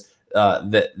says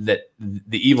that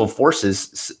the evil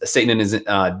forces, Satan and his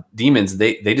demons,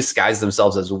 they disguise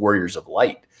themselves as warriors of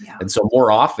light. Yeah. And so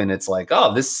more often it's like,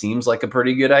 oh, this seems like a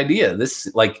pretty good idea.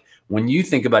 This, like when you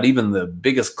think about even the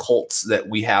biggest cults that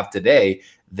we have today,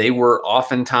 they were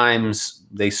oftentimes,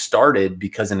 they started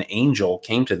because an angel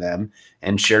came to them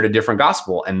and shared a different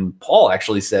gospel. And Paul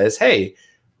actually says, hey,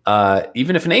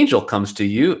 even if an angel comes to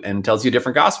you and tells you a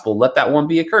different gospel, let that one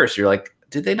be a curse. You're like,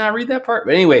 did they not read that part?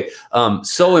 But anyway,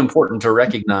 so important to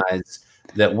recognize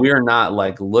that we're not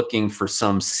like looking for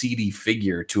some seedy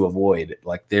figure to avoid.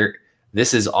 Like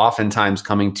This is oftentimes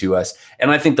coming to us.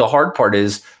 And I think the hard part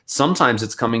is sometimes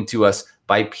it's coming to us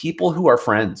by people who are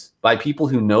friends, by people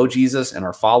who know Jesus and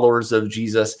are followers of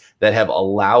Jesus, that have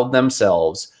allowed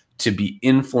themselves to be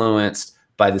influenced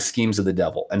by the schemes of the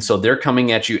devil. And so they're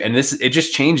coming at you, and it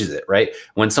just changes it, right?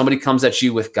 When somebody comes at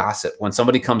you with gossip, when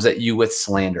somebody comes at you with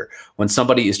slander, when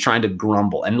somebody is trying to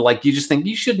grumble, and like you just think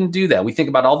you shouldn't do that. We think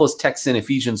about all those texts in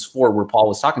Ephesians 4 where Paul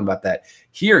was talking about that.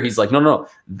 Here he's like, no.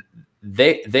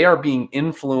 They are being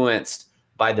influenced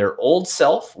by their old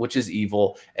self, which is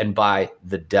evil, and by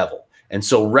the devil. And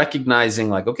so recognizing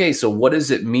like, okay, so what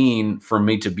does it mean for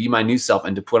me to be my new self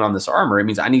and to put on this armor? It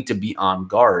means I need to be on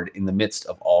guard in the midst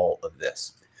of all of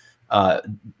this.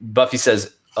 Buffy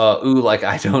says, like,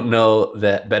 I don't know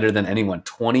that better than anyone.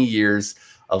 20 years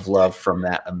of love from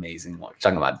that amazing one.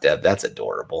 Talking about Deb, that's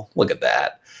adorable. Look at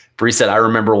that. Bree said, I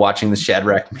remember watching the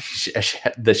Shadrach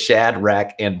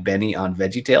and Benny on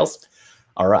VeggieTales.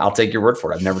 All right, I'll take your word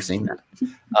for it. I've never seen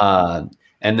that.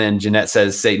 And then Jeanette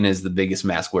says, Satan is the biggest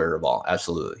mask wearer of all.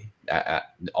 Absolutely.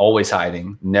 Always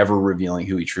hiding, never revealing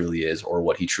who he truly is or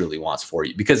what he truly wants for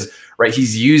you. Because, right,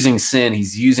 he's using sin,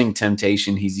 he's using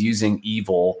temptation, he's using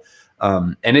evil.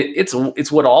 And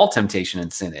it's what all temptation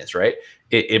and sin is, right?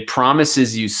 It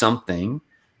promises you something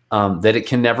that it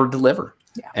can never deliver.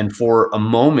 Yeah. And for a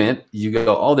moment, you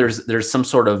go, oh, there's some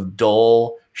sort of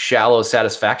dull, shallow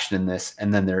satisfaction in this,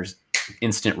 and then there's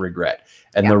instant regret.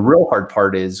 And the real hard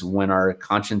part is when our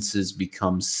consciences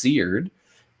become seared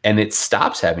and it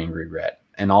stops having regret.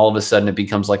 And all of a sudden it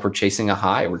becomes like we're chasing a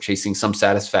high. We're chasing some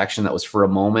satisfaction that was for a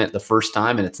moment the first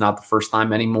time, and it's not the first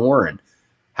time anymore. And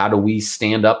how do we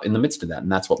stand up in the midst of that? And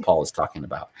that's what Paul is talking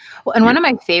about. Well, and one of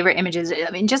my favorite images,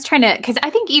 I mean, just trying to, because I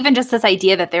think even just this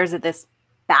idea that there's this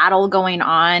battle going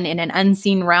on in an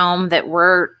unseen realm that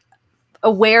we're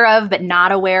aware of, but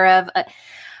not aware of.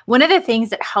 One of the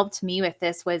things that helped me with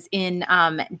this was in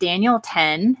Daniel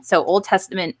 10. So Old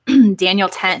Testament, Daniel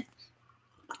 10,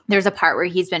 there's a part where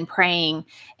he's been praying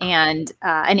and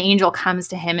an angel comes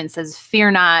to him and says, fear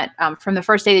not. From the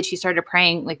first day that you started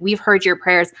praying, like, we've heard your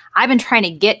prayers. I've been trying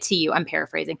to get to you. I'm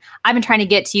paraphrasing. I've been trying to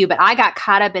get to you, but I got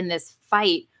caught up in this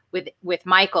fight with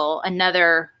Michael,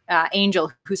 another angel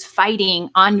who's fighting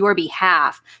on your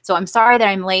behalf. So I'm sorry that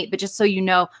I'm late, but just so you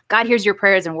know, God hears your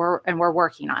prayers and we're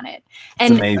working on it.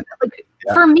 And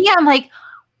for me, I'm like,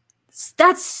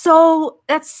 that's so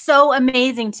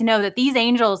amazing to know that these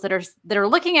angels that are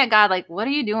looking at God, like, what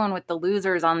are you doing with the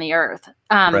losers on the earth?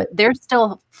 Right. They're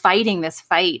still fighting this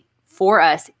fight for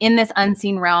us in this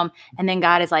unseen realm. And then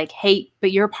God is like, hey,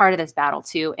 but you're part of this battle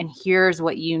too. And here's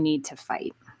what you need to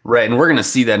fight. Right. And we're going to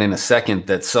see that in a second,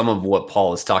 that some of what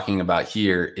Paul is talking about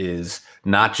here is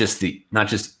not just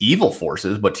evil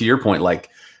forces, but to your point, like,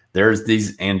 there's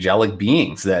these angelic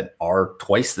beings that are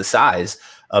twice the size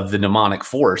of the demonic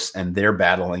force, and they're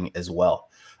battling as well.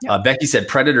 Yep. Becky said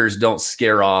predators don't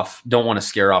want to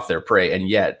scare off their prey. And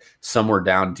yet somewhere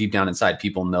deep down inside,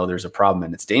 people know there's a problem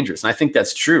and it's dangerous. And I think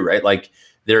that's true, right? Like,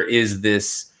 there is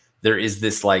this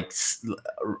like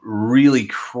really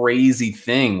crazy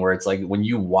thing where it's like, when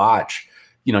you watch,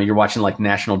 you're watching like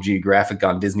National Geographic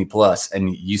on Disney Plus,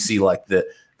 and you see like the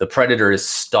predator is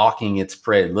stalking its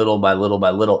prey little by little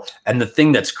by little. And the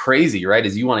thing that's crazy, right,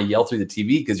 is you want to yell through the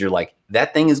TV because you're like,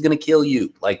 that thing is going to kill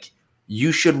you. Like,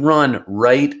 you should run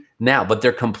right now, but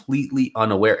they're completely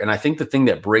unaware. And I think the thing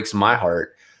that breaks my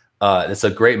heart, it's a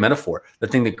great metaphor. The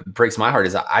thing that breaks my heart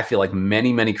is I feel like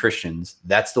many, many Christians,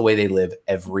 that's the way they live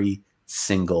every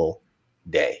single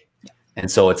day. And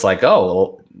so it's like,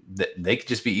 oh, they could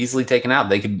just be easily taken out.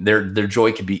 Their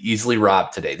joy could be easily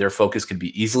robbed today. Their focus could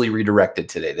be easily redirected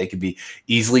today. They could be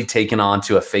easily taken on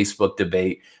to a Facebook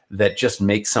debate that just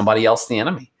makes somebody else the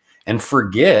enemy, and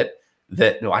forget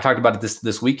that, I talked about it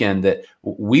this weekend, that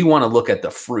we want to look at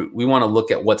the fruit. We want to look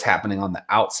at what's happening on the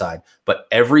outside, but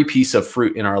every piece of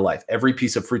fruit in our life, every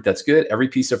piece of fruit that's good, every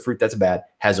piece of fruit that's bad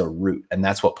has a root. And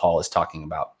that's what Paul is talking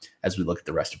about as we look at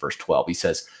the rest of verse 12. He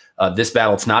says, this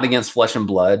battle, it's not against flesh and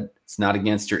blood. It's not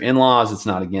against your in-laws. It's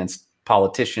not against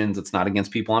politicians. It's not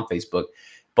against people on Facebook,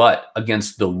 but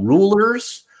against the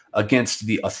rulers, against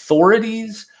the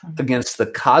authorities, against the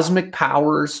cosmic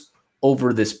powers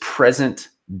over this present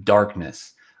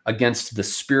darkness, against the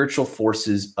spiritual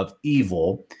forces of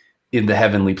evil in the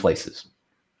heavenly places.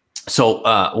 So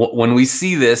when we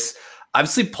see this,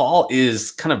 obviously Paul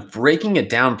is kind of breaking it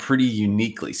down pretty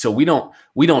uniquely. So we don't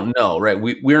know, right?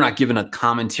 We're not given a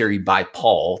commentary by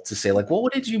Paul to say like, well,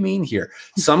 what did you mean here?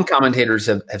 Some commentators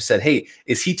have said, hey,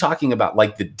 is he talking about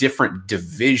like the different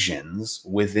divisions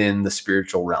within the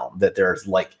spiritual realm, that there's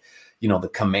like, the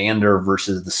commander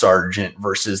versus the sergeant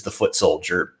versus the foot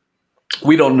soldier?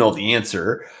 We don't know the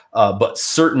answer, but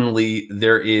certainly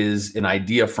there is an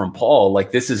idea from Paul.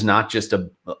 Like, this is not just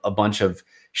a bunch of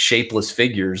shapeless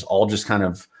figures all just kind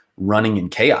of running in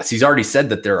chaos. He's already said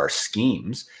that there are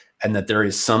schemes and that there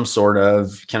is some sort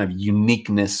of kind of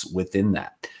uniqueness within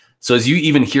that. So as you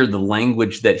even hear the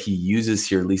language that he uses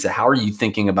here, Lisa, how are you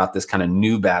thinking about this kind of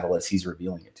new battle as he's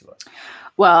revealing it to us?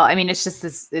 Well, I mean, it's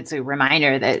just it's a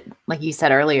reminder that, like you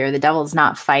said earlier, the devil's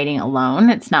not fighting alone.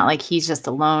 It's not like he's just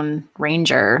a lone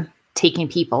ranger taking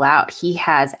people out. He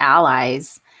has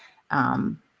allies,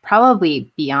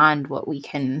 probably beyond what we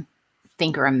can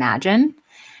think or imagine.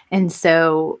 And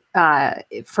so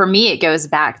for me, it goes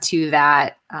back to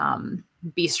that,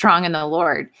 be strong in the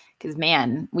Lord, because,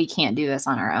 man, we can't do this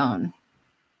on our own.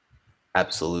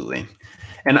 Absolutely.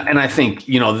 And I think,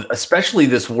 especially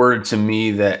this word to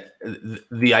me, that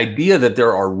the idea that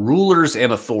there are rulers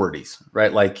and authorities,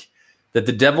 right? Like, that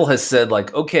the devil has said,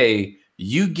 like, okay,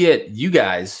 you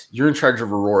guys, you're in charge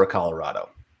of Aurora, Colorado.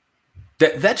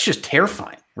 That's just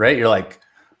terrifying, right? You're like,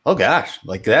 oh gosh,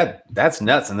 like that's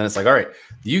nuts. And then it's like, all right,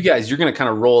 you guys, you're going to kind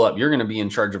of roll up. You're going to be in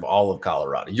charge of all of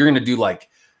Colorado. You're going to do like,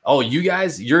 oh, you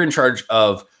guys, you're in charge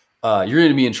of, you're going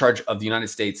to be in charge of the United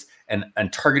States and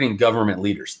targeting government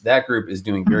leaders. That group is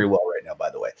doing very well right now,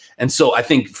 by the way. And so I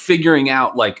think figuring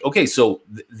out, like, okay, so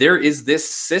there is this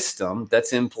system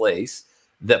that's in place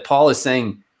that Paul is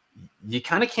saying, you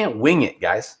kind of can't wing it,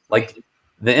 guys. Like,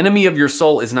 the enemy of your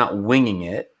soul is not winging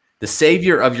it. The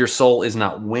savior of your soul is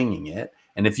not winging it.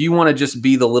 And if you want to just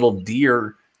be the little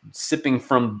deer sipping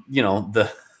from,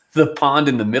 the pond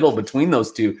in the middle between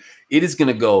those two, it is going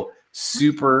to go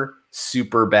super,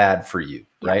 super bad for you,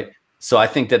 right? So I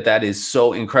think that is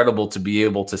so incredible to be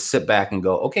able to sit back and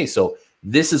go, okay, so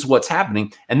this is what's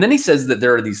happening. And then he says that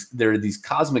there are these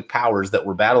cosmic powers that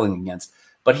we're battling against.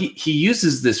 But he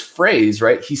uses this phrase,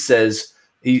 right? He says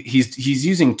he's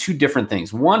using two different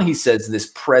things. One, he says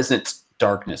this present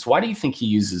darkness. Why do you think he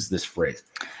uses this phrase?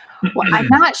 Well, I'm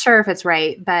not sure if it's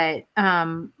right, but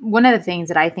one of the things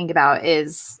that I think about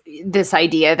is this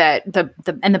idea that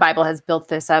and the Bible has built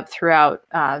this up throughout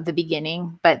the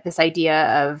beginning, but this idea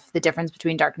of the difference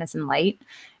between darkness and light.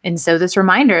 And so this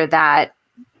reminder that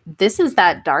this is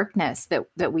that darkness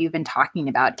that we've been talking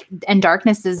about. And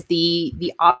darkness is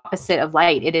the opposite of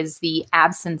light. It is the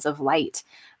absence of light.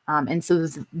 And so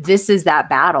this is that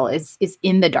battle is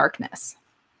in the darkness.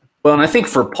 Well, and I think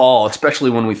for Paul,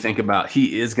 especially when we think about,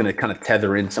 he is going to kind of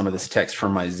tether in some of this text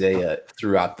from Isaiah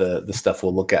throughout the stuff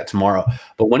we'll look at tomorrow.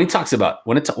 But when he talks about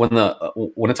when it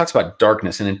talks about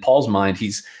darkness, and in Paul's mind,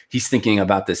 he's thinking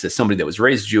about this as somebody that was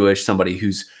raised Jewish, somebody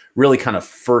who's really kind of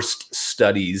first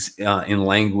studies in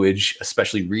language,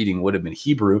 especially reading, would have been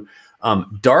Hebrew.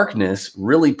 Darkness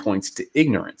really points to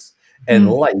ignorance,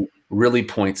 and light really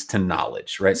points to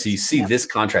knowledge, right? So you see this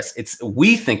contrast.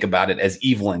 We think about it as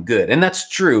evil and good, and that's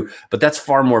true, but that's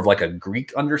far more of like a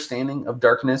Greek understanding of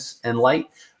darkness and light.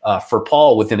 For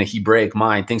Paul, within a Hebraic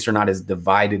mind, things are not as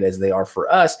divided as they are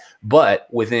for us, but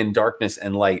within darkness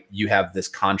and light, you have this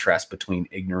contrast between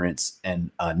ignorance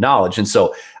and knowledge. And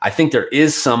so I think there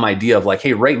is some idea of like,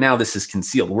 hey, right now this is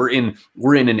concealed. We're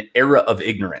in an era of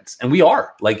ignorance, and we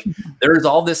are like, there's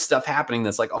all this stuff happening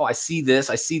that's like, oh, I see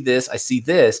this, I see this, I see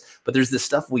this, but there's this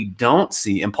stuff we don't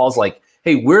see. And Paul's like,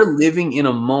 hey, we're living in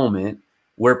a moment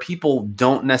where people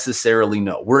don't necessarily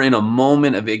know. We're in a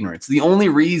moment of ignorance. The only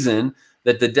reason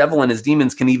that the devil and his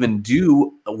demons can even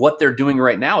do what they're doing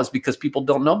right now is because people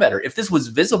don't know better. If this was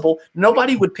visible,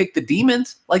 nobody would pick the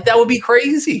demons. Like, that would be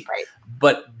crazy. Right.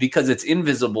 But because it's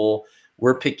invisible,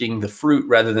 we're picking the fruit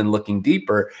rather than looking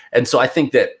deeper. And so I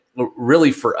think that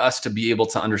really for us to be able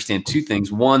to understand two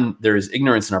things: one, there is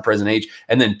ignorance in our present age.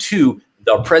 And then two,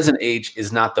 the present age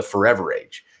is not the forever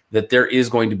age, that there is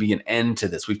going to be an end to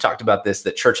this. We've talked about this,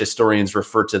 that church historians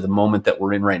refer to the moment that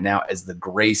we're in right now as the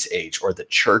grace age, or the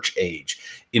church age,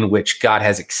 in which God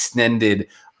has extended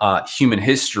human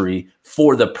history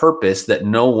for the purpose that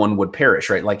no one would perish,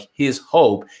 right? Like, his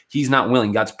hope, he's not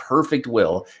willing. God's perfect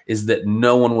will is that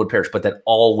no one would perish, but that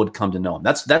all would come to know him.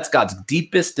 That's God's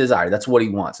deepest desire. That's what he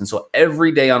wants. And so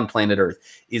every day on planet Earth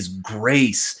is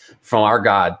grace from our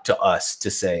God to us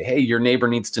to say, hey, your neighbor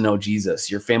needs to know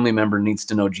Jesus. Your family member needs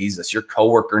to know Jesus. Your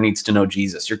coworker needs to know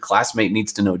Jesus. Your classmate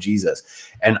needs to know Jesus.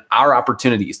 And our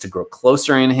opportunity is to grow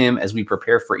closer in him as we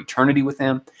prepare for eternity with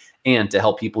him, and to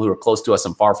help people who are close to us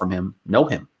and far from him know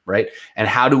him, right? And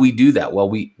how do we do that? Well,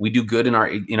 we do good in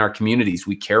our communities.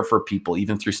 We care for people,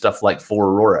 even through stuff like For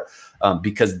Aurora,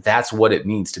 because that's what it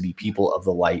means to be people of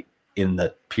the light in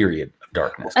the period of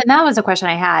darkness. And that was a question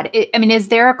I had. Is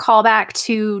there a callback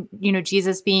to,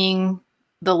 Jesus being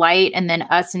the light and then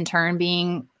us in turn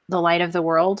being the light of the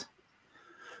world?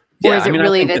 Or is it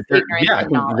really this ignorance I and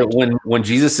think that knowledge? when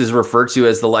Jesus is referred to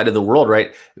as the light of the world,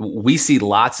 right, we see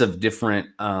lots of different,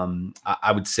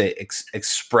 I would say,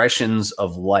 expressions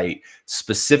of light,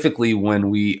 specifically when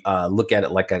we look at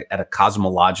it like at a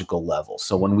cosmological level.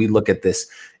 So when we look at this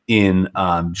in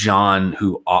John,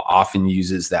 who often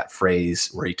uses that phrase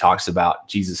where he talks about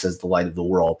Jesus as the light of the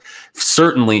world,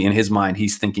 certainly in his mind,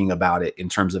 he's thinking about it in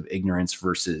terms of ignorance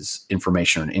versus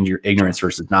information, and ignorance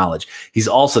versus knowledge. He's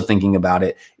also thinking about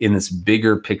it in this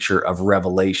bigger picture of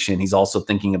revelation. He's also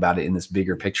thinking about it in this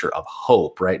bigger picture of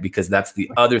hope, right? Because that's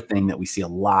the other thing that we see a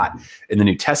lot in the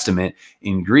New Testament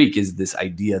in Greek, is this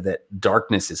idea that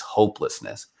darkness is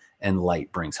hopelessness and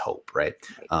light brings hope, right?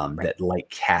 That light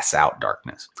casts out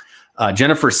darkness.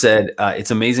 Jennifer said,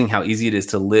 it's amazing how easy it is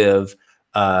to live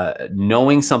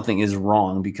knowing something is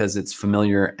wrong because it's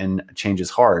familiar and change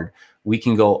is hard. We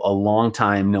can go a long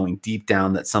time knowing deep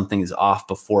down that something is off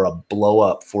before a blow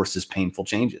up forces painful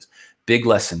changes. Big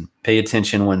lesson. Pay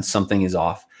attention when something is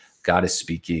off. God is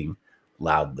speaking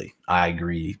loudly. I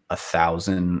agree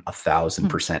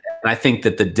 1,000%. And I think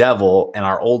that the devil and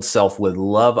our old self would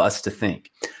love us to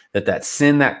think that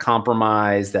sin, that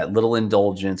compromise, that little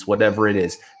indulgence, whatever it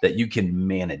is, that you can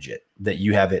manage it, that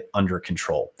you have it under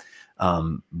control.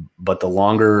 But the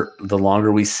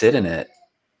longer we sit in it,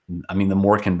 I mean, the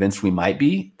more convinced we might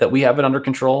be that we have it under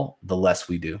control, the less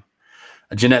we do.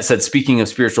 Jeanette said, speaking of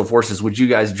spiritual forces, would you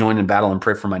guys join in battle and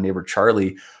pray for my neighbor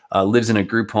Charlie? Lives in a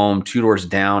group home 2 doors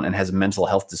down and has a mental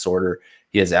health disorder.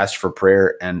 He has asked for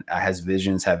prayer and his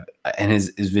visions have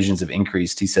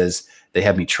increased. He says, they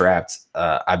have me trapped.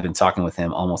 I've been talking with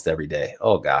him almost every day.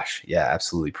 Oh gosh. Yeah,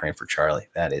 absolutely. Praying for Charlie.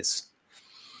 That is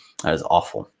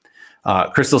awful.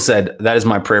 Crystal said, that is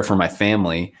my prayer for my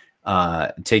family,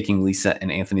 taking Lisa and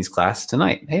Anthony's class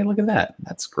tonight. Hey, look at that.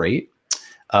 That's great.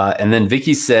 And then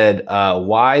Vicky said,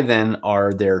 why then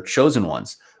are there chosen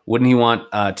ones? Wouldn't he want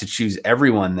to choose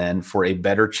everyone then for a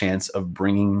better chance of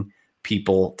bringing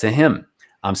people to him?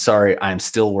 I'm sorry, I'm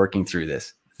still working through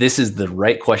this. This is the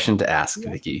right question to ask,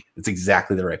 Vicky. It's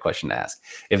exactly the right question to ask.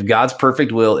 If God's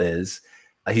perfect will is,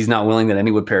 he's not willing that any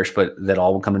would perish, but that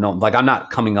all will come to know him. Like, I'm not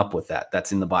coming up with that.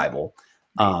 That's in the Bible.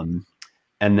 And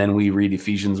then we read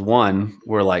Ephesians 1.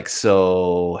 We're like,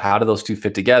 so how do those two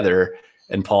fit together?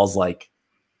 And Paul's like,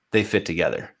 they fit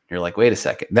together. You're like, wait a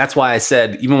second. That's why I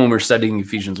said, even when we're studying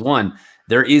Ephesians 1,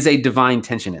 there is a divine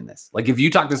tension in this. Like, if you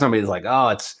talk to somebody that's like,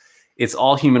 oh, it's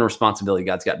all human responsibility,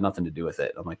 God's got nothing to do with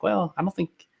it. I'm like, well, I don't think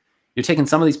you're taking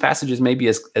some of these passages maybe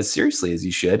as seriously as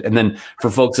you should. And then for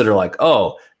folks that are like,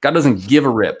 oh, God doesn't give a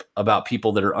rip about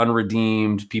people that are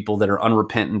unredeemed, people that are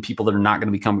unrepentant, people that are not going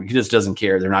to become, he just doesn't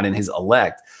care. They're not in his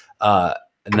elect. And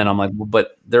then I'm like, well,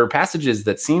 but there are passages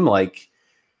that seem like,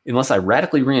 unless I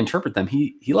radically reinterpret them,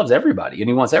 he loves everybody and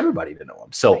he wants everybody to know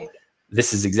him. So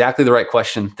this is exactly the right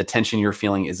question. The tension you're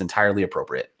feeling is entirely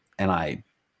appropriate. And I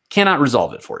cannot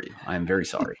resolve it for you. I am very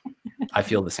sorry. I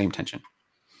feel the same tension.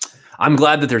 I'm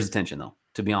glad that there's a tension, though,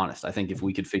 to be honest. I think if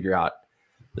we could figure out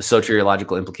the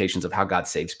soteriological implications of how God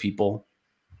saves people,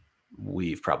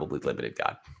 we've probably limited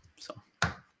God. So,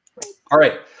 all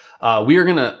right. We are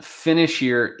going to finish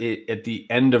here at the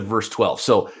end of verse 12.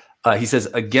 So he says,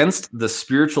 against the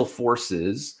spiritual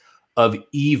forces of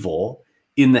evil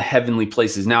in the heavenly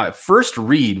places. Now, at first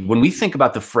read, when we think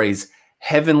about the phrase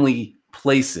heavenly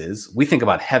places, we think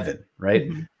about heaven, right?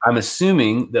 Mm-hmm. I'm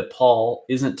assuming that Paul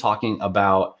isn't talking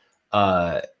about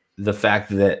the fact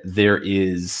that there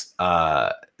is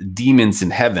demons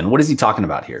in heaven. What is he talking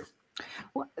about here?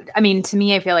 Well, I mean, to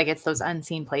me, I feel like it's those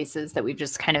unseen places that we've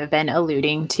just kind of been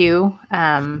alluding to.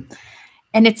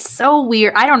 And it's so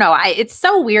weird. I don't know. It's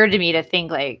so weird to me to think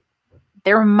like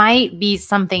there might be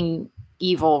something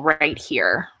evil right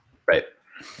here. Right.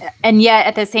 And yet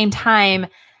at the same time,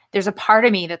 there's a part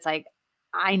of me that's like,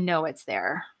 I know it's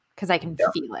there because I can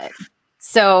feel it.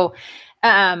 So,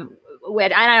 and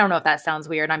I don't know if that sounds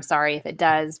weird. I'm sorry if it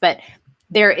does, but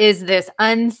there is this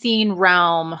unseen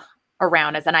realm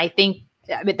around us. And I think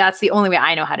that's the only way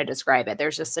I know how to describe it.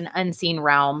 There's just an unseen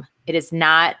realm. It is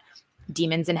not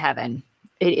demons in heaven.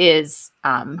 It is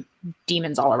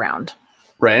demons all around.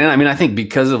 Right. And I mean, I think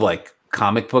because of like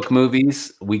comic book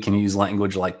movies, we can use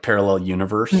language like parallel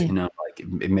universe, you know, like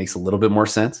it makes a little bit more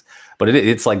sense, but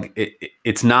it's like,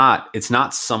 it's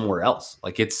not somewhere else.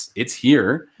 Like it's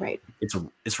here. Right.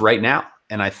 It's right now.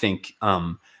 And I think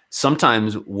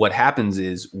sometimes what happens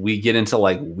is we get into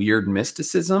like weird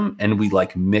mysticism and we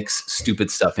like mix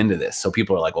stupid stuff into this. So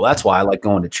people are like, well, that's why I like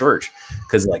going to church,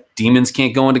 because like demons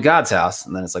can't go into God's house.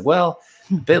 And then it's like, well,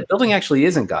 building actually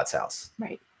isn't God's house.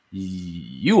 Right.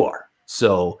 You are.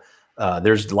 So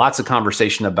There's lots of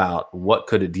conversation about what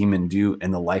could a demon do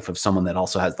in the life of someone that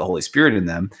also has the Holy Spirit in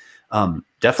them.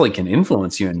 Definitely can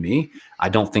influence you and me. I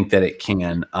don't think that it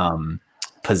can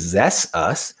possess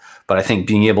us, but I think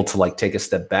being able to like take a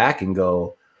step back and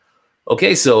go,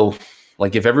 okay, so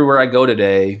like if everywhere I go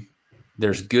today,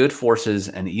 there's good forces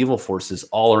and evil forces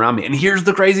all around me. And here's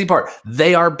the crazy part.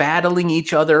 They are battling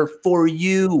each other for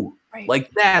you. Right.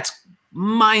 Like that's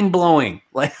mind blowing.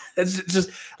 Like it's just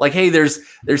like, hey, there's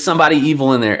somebody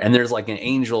evil in there and there's like an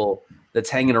angel that's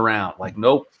hanging around. Like,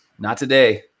 nope, not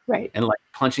today. Right. And like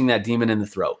punching that demon in the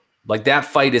throat. Like that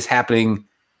fight is happening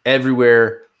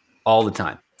everywhere all the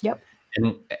time. Yep.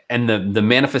 And the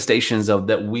manifestations of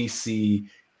that we see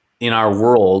in our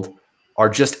world are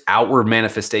just outward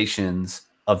manifestations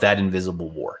of that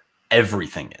invisible war.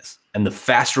 Everything is. And the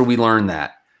faster we learn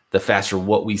that, the faster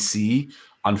what we see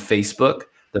on Facebook,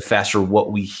 the faster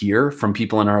what we hear from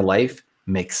people in our life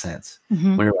makes sense.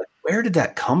 Mm-hmm. When you're like, where did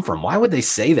that come from? Why would they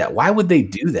say that? Why would they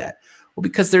do that? Well,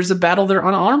 because there's a battle they're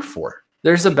unarmed for.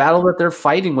 There's a battle that they're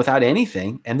fighting without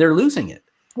anything, and they're losing it.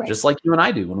 Right. Just like you and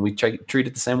I do when we treat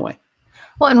it the same way.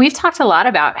 Well, and we've talked a lot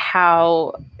about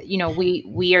how, you know,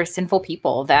 we are sinful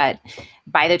people, that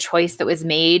by the choice that was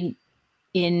made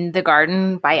in the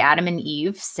garden by Adam and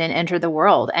Eve, sin entered the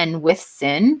world. And with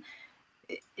sin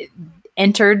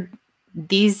entered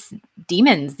these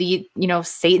demons,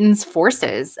 Satan's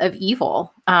forces of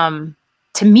evil. To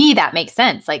me, that makes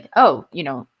sense. Like, oh,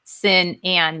 sin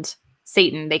and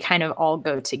Satan, they kind of all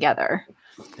go together.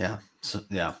 Yeah. So,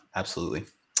 yeah, absolutely.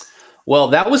 Well,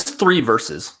 that was 3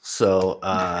 verses. So,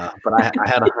 but I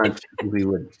had a hunch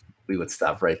we would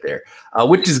stop right there,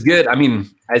 which is good. I mean,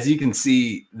 as you can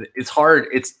see, it's hard.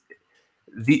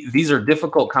 These are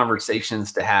difficult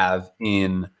conversations to have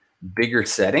in bigger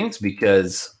settings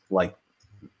because, like,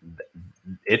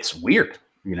 it's weird,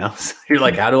 So you're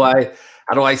like, how do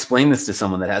I explain this to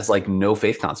someone that has like no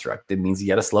faith construct? It means you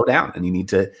got to slow down and you need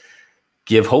to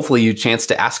give, hopefully, you a chance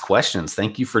to ask questions.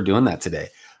 Thank you for doing that today.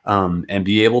 And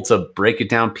be able to break it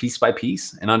down piece by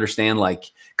piece and understand, like,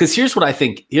 because here's what I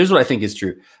think is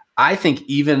true. I think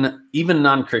even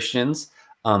non-Christians,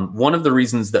 one of the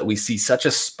reasons that we see such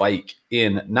a spike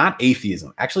in not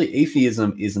atheism, actually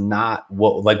atheism is not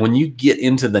what, like when you get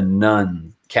into the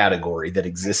none category that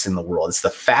exists in the world, it's the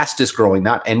fastest growing,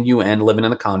 not NUN, living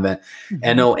in a convent,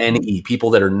 NONE, people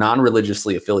that are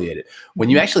non-religiously affiliated. When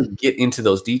you actually get into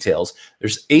those details,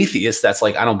 there's atheists that's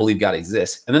like, I don't believe God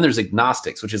exists. And then there's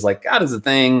agnostics, which is like, God is a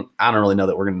thing. I don't really know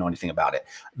that we're going to know anything about it.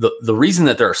 The reason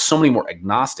that there are so many more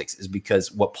agnostics is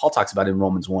because what Paul talks about in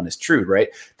Romans 1 is true, right?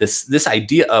 This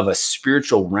idea of a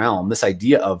spiritual realm, this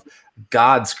idea of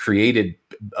God's created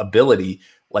ability,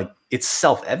 like it's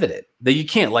self-evident that you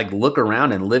can't like look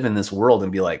around and live in this world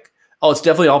and be like, oh, it's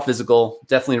definitely all physical,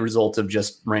 definitely a result of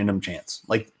just random chance.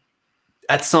 Like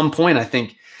at some point, I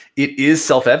think it is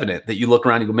self-evident that you look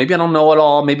around and go, maybe I don't know it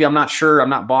all. Maybe I'm not sure. I'm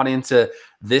not bought into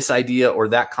this idea or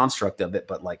that construct of it,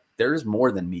 but like there's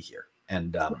more than me here.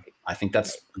 And I think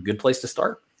that's a good place to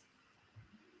start.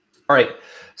 All right.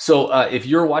 So if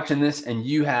you're watching this and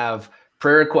you have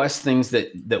prayer requests, things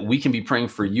that we can be praying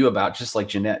for you about, just like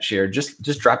Jeanette shared,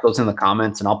 just drop those in the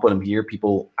comments and I'll put them here.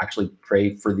 People actually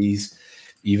pray for these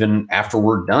even after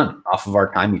we're done off of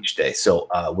our time each day. So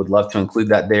would love to include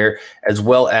that there, as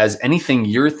well as anything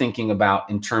you're thinking about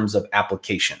in terms of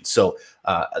application. So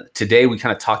today we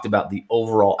kind of talked about the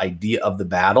overall idea of the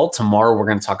battle. Tomorrow we're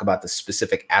going to talk about the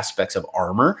specific aspects of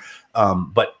armor.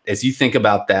 But as you think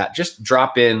about that, just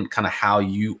drop in kind of how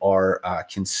you are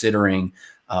considering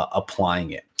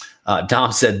applying it.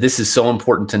 Dom said, this is so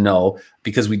important to know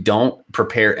because we don't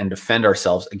prepare and defend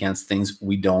ourselves against things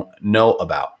we don't know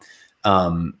about.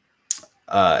 Kind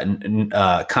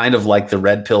of like the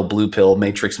red pill, blue pill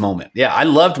Matrix moment. Yeah, I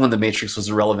loved when the Matrix was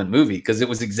a relevant movie because it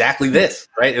was exactly this,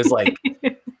 right? It was like,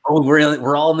 oh,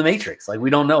 we're all in the Matrix. Like we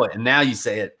don't know it. And now you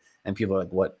say it and people are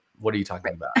like, what are you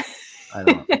talking about? I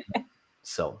don't know.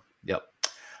 So, yep.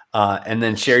 And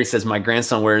then Sherry says, my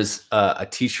grandson wears a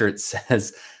t-shirt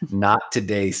says, not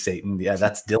today, Satan. Yeah,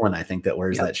 that's Dylan, I think, that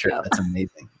wears that shirt. That's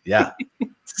amazing. Yeah.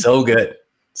 So good.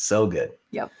 So good.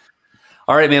 Yep.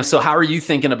 All right, ma'am. So how are you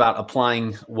thinking about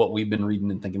applying what we've been reading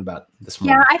and thinking about this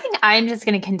morning? Yeah, I think I'm just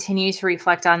going to continue to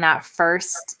reflect on that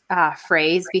first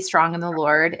phrase, be strong in the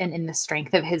Lord and in the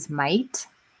strength of his might.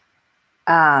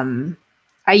 I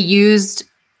used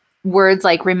words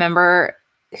like remember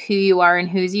who you are and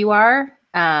whose you are.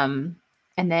 And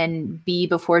then be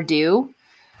before do.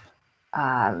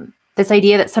 This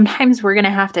idea that sometimes we're going to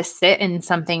have to sit in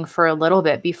something for a little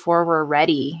bit before we're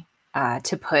ready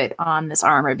to put on this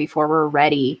armor, before we're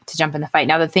ready to jump in the fight.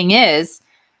 Now, the thing is,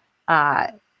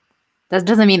 that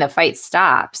doesn't mean the fight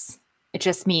stops. It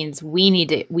just means we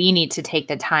need to take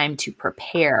the time to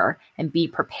prepare and be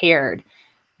prepared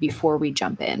before we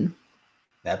jump in.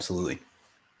 Absolutely.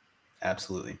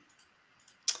 Absolutely.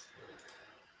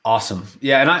 Awesome.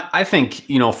 Yeah. And I think,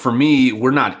 for me,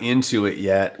 we're not into it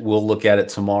yet. We'll look at it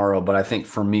tomorrow, but I think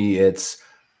for me, it's,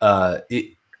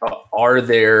 are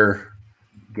there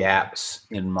gaps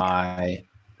in my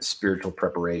spiritual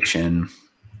preparation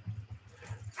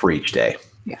for each day?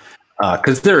 Yeah.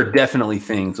 Because there are definitely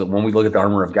things that when we look at the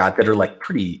armor of God that are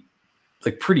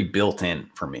pretty built in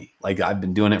for me. Like I've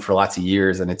been doing it for lots of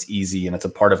years and it's easy and it's a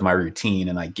part of my routine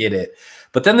and I get it.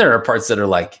 But then there are parts that are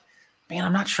like, man,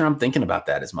 I'm not sure I'm thinking about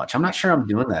that as much. I'm not sure I'm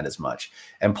doing that as much.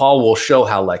 And Paul will show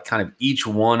how kind of each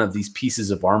one of these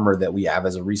pieces of armor that we have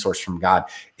as a resource from God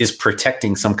is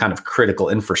protecting some kind of critical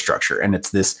infrastructure. And it's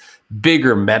this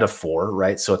bigger metaphor,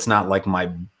 right? So it's not like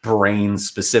my brain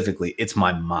specifically, it's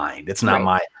my mind. It's not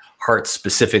my heart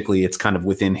specifically. It's kind of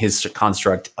within his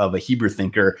construct of a Hebrew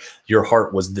thinker. Your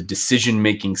heart was the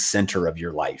decision-making center of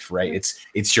your life, right?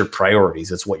 It's your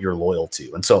priorities. It's what you're loyal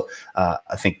to. And so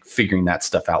I think figuring that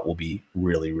stuff out will be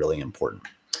really, really important.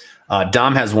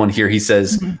 Dom has one here. He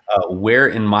says, where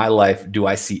in my life do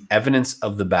I see evidence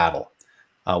of the battle?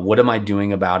 What am I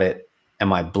doing about it?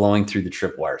 Am I blowing through the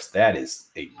tripwires? That is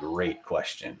a great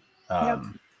question.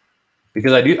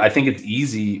 Because I think it's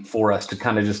easy for us to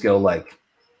kind of just go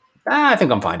I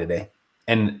think I'm fine today.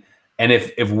 And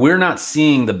if we're not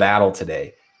seeing the battle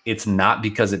today, it's not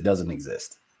because it doesn't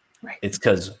exist. Right. It's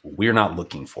because we're not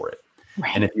looking for it.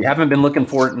 Right. And if you haven't been looking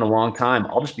for it in a long time,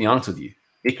 I'll just be honest with you.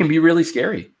 It can be really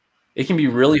scary. It can be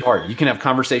really hard. You can have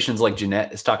conversations like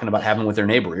Jeanette is talking about having with her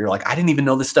neighbor. You're like, I didn't even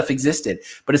know this stuff existed.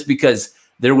 But it's because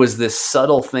there was this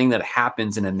subtle thing that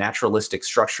happens in a naturalistic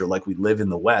structure like we live in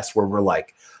the West where we're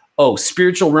like, oh,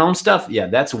 spiritual realm stuff? Yeah,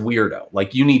 that's weirdo.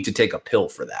 Like you need to take a pill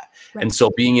for that. Right. And so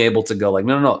being able to go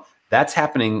no, that's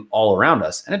happening all around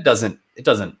us. And it doesn't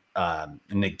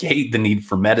negate the need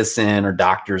for medicine or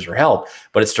doctors or help,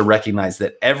 but it's to recognize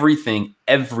that everything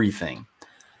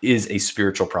is a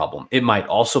spiritual problem. It might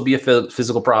also be a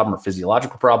physical problem or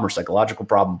physiological problem or psychological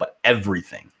problem, but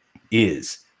everything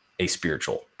is a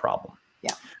spiritual problem.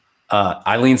 Yeah.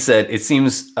 Eileen said, it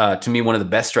seems to me one of the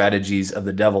best strategies of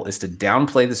the devil is to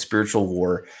downplay the spiritual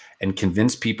war and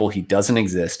convince people he doesn't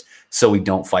exist so we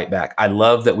don't fight back. I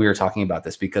love that we were talking about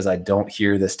this because I don't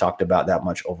hear this talked about that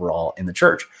much overall in the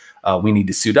church. We need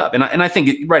to suit up. And I think,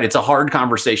 it's a hard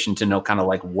conversation to know kind of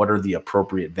what are the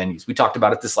appropriate venues. We talked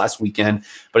about it this last weekend,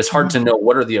 but it's hard to know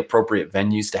what are the appropriate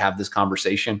venues to have this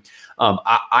conversation.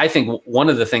 I think one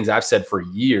of the things I've said for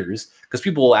years, because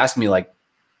people will ask me I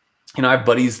have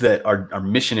buddies that are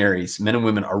missionaries, men and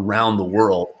women around the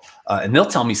world, and they'll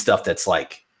tell me stuff that's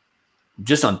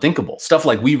just unthinkable. Stuff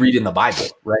like we read in the Bible,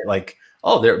 right?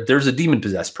 There's a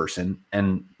demon-possessed person,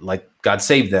 and God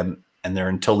saved them, and they're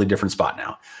in a totally different spot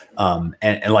now.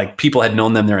 And people had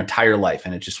known them their entire life,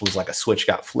 and it just was like a switch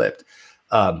got flipped.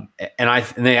 And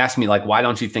they asked me why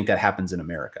don't you think that happens in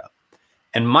America?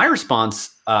 And my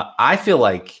response, I feel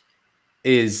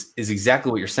is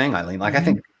exactly what you're saying, Eileen.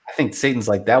 I think Satan's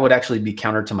that would actually be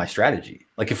counter to my strategy.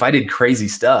 If I did crazy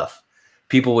stuff,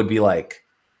 people would be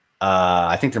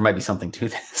I think there might be something to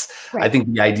this. Right. I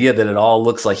think the idea that it all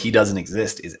looks like he doesn't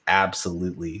exist is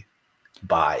absolutely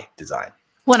by design.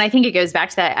 Well, and I think it goes back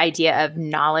to that idea of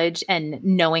knowledge and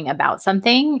knowing about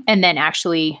something and then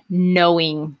actually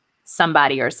knowing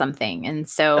somebody or something. And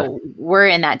so we're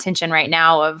in that tension right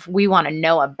now of we want to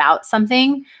know about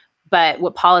something, but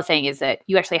what Paul is saying is that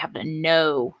you actually have to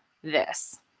know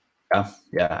this.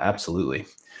 Yeah, absolutely.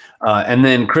 And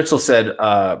then Crystal said,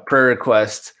 prayer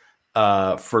request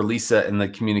for Lisa in the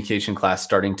communication class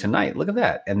starting tonight. Look at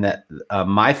that. And that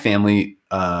my family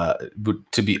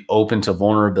to be open to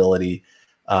vulnerability,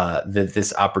 that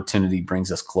this opportunity brings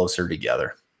us closer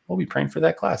together. We'll be praying for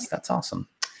that class. That's awesome.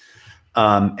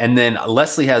 And then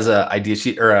Leslie has an idea,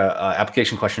 a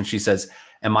application question. She says,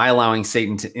 am I allowing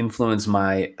Satan to influence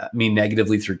me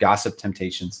negatively through gossip,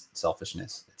 temptations,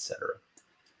 selfishness, etc.?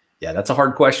 Yeah, that's a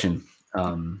hard question.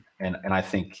 And I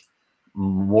think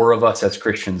more of us as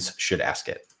Christians should ask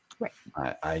it. Right.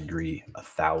 I agree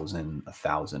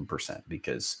 1,000%,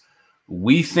 because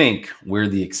we think we're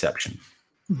the exception.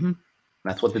 Mm-hmm.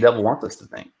 That's what the devil wants us to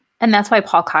think. And that's why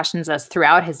Paul cautions us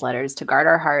throughout his letters to guard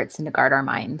our hearts and to guard our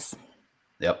minds.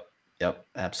 Yep,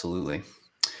 absolutely.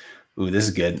 Ooh, this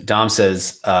is good. Dom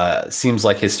says, seems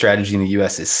like his strategy in the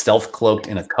U.S. is stealth-cloaked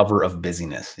in a cover of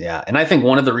busyness. Yeah, and I think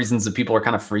one of the reasons that people are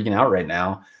kind of freaking out right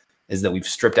now is that we've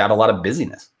stripped out a lot of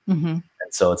busyness. Mm-hmm. And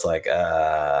so it's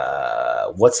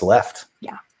what's left?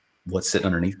 Yeah. What's sitting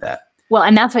underneath that? Well,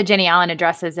 and that's what Jenny Allen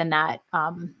addresses in that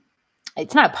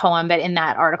it's not a poem, but in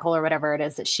that article or whatever it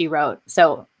is that she wrote.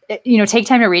 So, take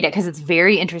time to read it because it's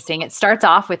very interesting. It starts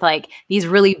off with like these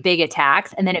really big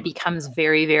attacks, and then it becomes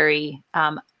very, very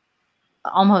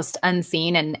almost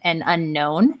unseen and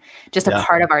unknown, just a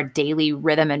part of our daily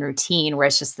rhythm and routine, where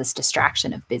it's just this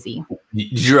distraction of busy.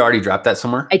 Did you already drop that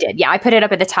somewhere? I did. Yeah. I put it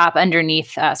up at the top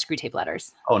underneath Screw Tape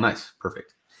Letters. Oh, nice.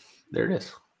 Perfect. There it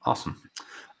is. Awesome.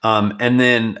 And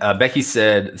then Becky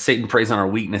said, Satan preys on our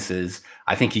weaknesses.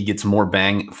 I think he gets more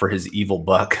bang for his evil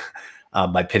buck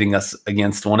by pitting us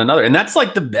against one another. And that's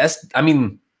like the best. I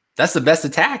mean, that's the best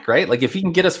attack, right? Like if he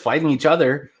can get us fighting each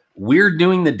other, we're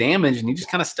doing the damage and he just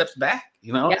kind of steps back,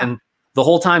 and the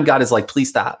whole time God is like, please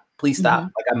stop. Please stop.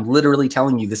 Like I'm literally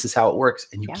telling you, this is how it works.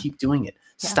 And you keep doing it.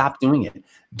 Stop doing it.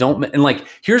 Don't. And like,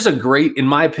 here's a great, in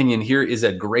my opinion, here is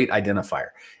a great identifier.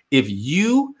 If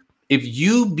you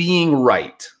being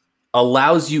right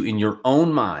allows you in your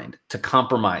own mind to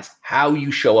compromise how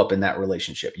you show up in that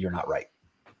relationship, you're not right.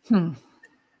 You're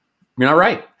not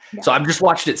right. Yeah. So I've just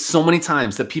watched it so many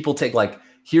times that people take like,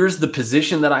 here's the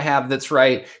position that I have that's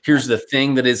right. Here's the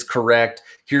thing that is correct.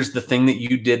 Here's the thing that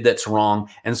you did that's wrong.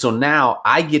 And so now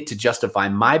I get to justify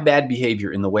my bad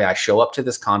behavior in the way I show up to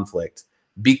this conflict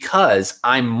because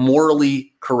I'm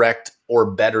morally correct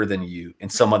or better than you in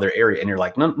some other area. And you're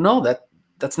like, no,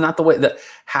 that's not the way. That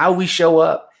how we show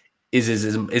up is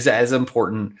as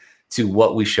important to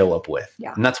what we show up with.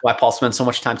 Yeah. And that's why Paul spends so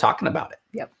much time talking about it.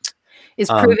 Yep. Is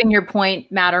proving your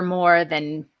point matter more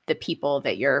than the people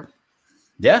that you're.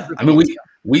 Yeah. I mean,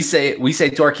 we say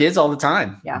to our kids all the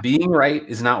time, being right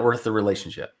is not worth the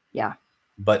relationship. Yeah.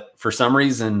 But for some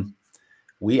reason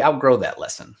we outgrow that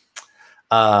lesson.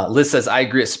 Liz says, I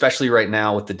agree, especially right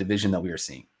now with the division that we are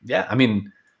seeing. Yeah. I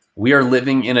mean, we are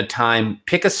living in a time,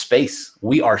 pick a space.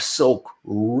 We are so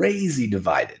crazy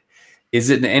divided. Is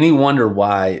it any wonder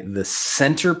why the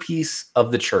centerpiece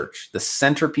of the church, the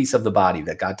centerpiece of the body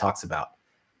that God talks about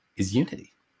is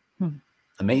unity?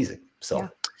 Amazing. So,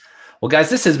 well, guys,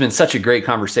 this has been such a great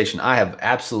conversation. I have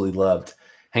absolutely loved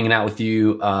hanging out with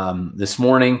you this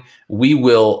morning. We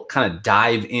will kind of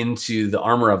dive into the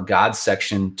armor of God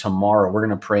section tomorrow. We're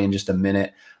going to pray in just a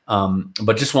minute.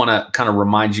 But just want to kind of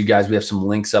remind you guys, we have some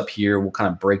links up here. We'll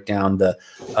kind of break down the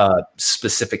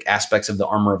specific aspects of the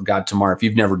armor of God tomorrow. If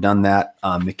you've never done that,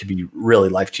 it could be really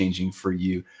life-changing for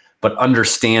you. But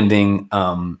understanding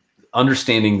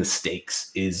the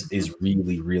stakes is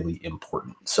really, really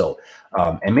important. So,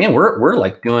 and man, we're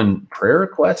like doing prayer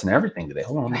requests and everything today.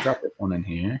 Hold on, let me drop this one in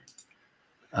here.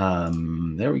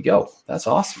 There we go. That's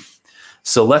awesome.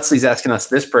 So Leslie's asking us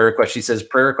this prayer request. She says,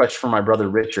 prayer request for my brother,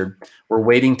 Richard. We're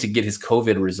waiting to get his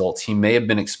COVID results. He may have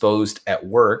been exposed at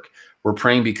work. We're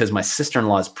praying because my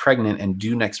sister-in-law is pregnant and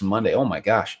due next Monday. Oh my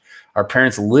gosh. Our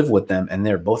parents live with them and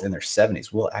they're both in their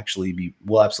 70s. We'll absolutely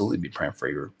be praying for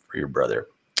your brother.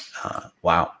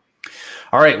 Wow.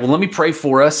 All right. Well, let me pray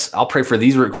for us. I'll pray for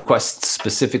these requests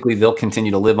specifically. They'll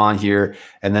continue to live on here.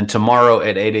 And then tomorrow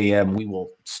at 8 a.m., we will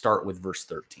start with verse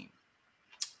 13.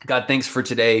 God, thanks for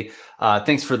today.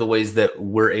 Thanks for the ways that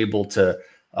we're able to,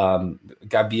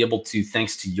 God, be able to,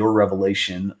 thanks to your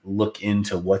revelation, look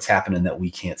into what's happening that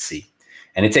we can't see.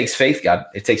 And it takes faith, God.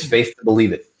 It takes faith to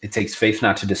believe it. It takes faith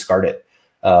not to discard it.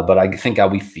 But I think,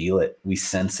 God, we feel it. We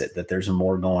sense it, that there's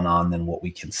more going on than what we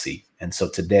can see. And so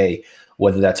today,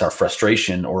 whether that's our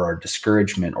frustration or our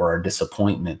discouragement or our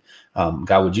disappointment,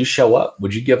 God, would you show up?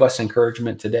 Would you give us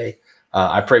encouragement today?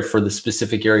 I pray for the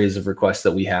specific areas of requests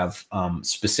that we have.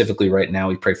 Specifically right now,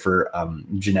 we pray for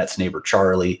Jeanette's neighbor,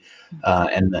 Charlie.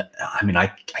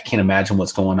 I can't imagine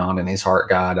what's going on in his heart,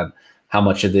 God, and how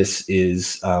much of this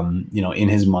is, in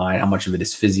his mind, how much of it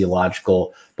is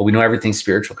physiological, but we know everything's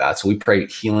spiritual, God. So we pray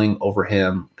healing over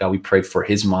him. God, we pray for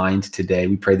his mind today.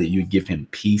 We pray that you would give him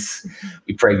peace.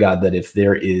 We pray, God, that if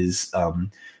there is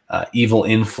evil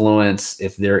influence,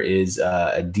 if there is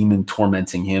a demon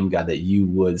tormenting him, God, that you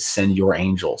would send your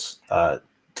angels to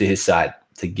his side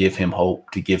to give him hope,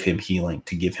 to give him healing,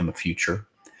 to give him a future.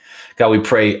 God, we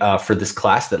pray for this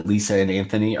class that Lisa and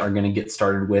Anthony are going to get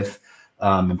started with,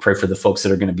 and pray for the folks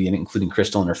that are going to be in it, including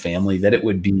Crystal and her family, that it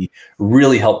would be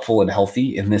really helpful and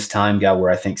healthy in this time, God, where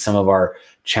I think some of our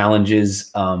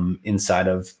challenges inside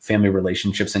of family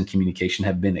relationships and communication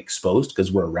have been exposed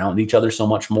because we're around each other so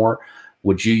much more.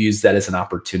 Would you use that as an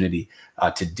opportunity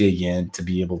to dig in, to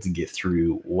be able to get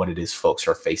through what it is folks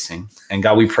are facing? And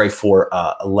God, we pray for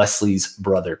Leslie's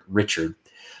brother, Richard,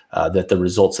 that the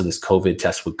results of this COVID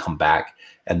test would come back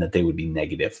and that they would be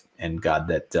negative. And God,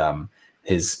 that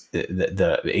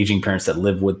the aging parents that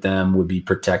live with them would be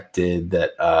protected,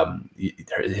 that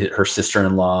her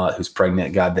sister-in-law who's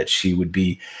pregnant, God, that she would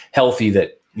be healthy,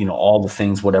 that, all the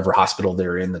things, whatever hospital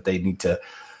they're in, that they need to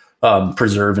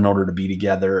preserve in order to be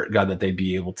together. God, that they'd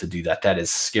be able to do that. That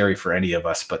is scary for any of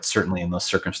us, but certainly in those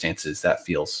circumstances, that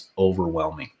feels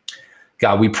overwhelming.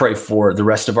 God, we pray for the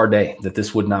rest of our day, that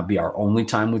this would not be our only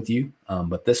time with you,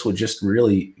 but this would just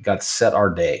really, God, set our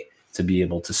day to be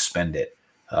able to spend it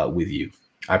with you.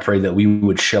 I pray that we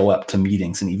would show up to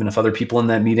meetings, and even if other people in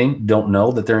that meeting don't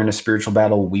know that they're in a spiritual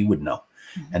battle, we would know.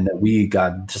 And that we,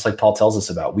 God, just like Paul tells us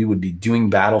about, we would be doing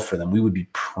battle for them. We would be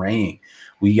praying.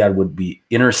 We, God, would be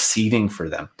interceding for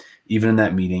them, even in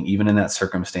that meeting, even in that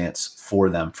circumstance, for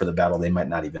them, for the battle they might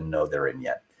not even know they're in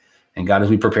yet. And God, as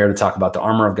we prepare to talk about the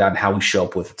armor of God and how we show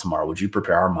up with it tomorrow, would you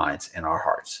prepare our minds and our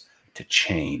hearts to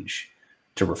change,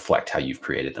 to reflect how you've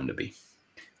created them to be?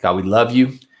 God, we love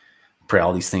you. Pray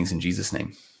all these things in Jesus'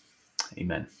 name.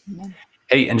 Amen. Amen.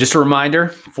 Hey, and just a reminder,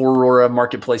 For Aurora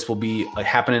Marketplace will be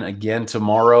happening again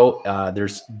tomorrow.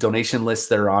 There's donation lists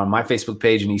that are on my Facebook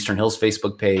page and Eastern Hills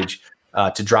Facebook page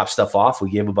to drop stuff off. We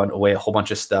gave away a whole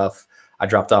bunch of stuff. I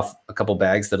dropped off a couple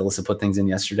bags that Alyssa put things in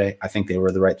yesterday. I think they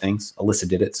were the right things. Alyssa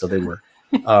did it, so they were.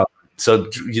 So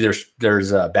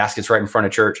there's baskets right in front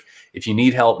of church. If you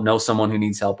need help, know someone who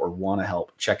needs help, or want to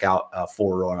help, check out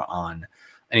For Aurora on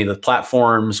any of the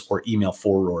platforms, or email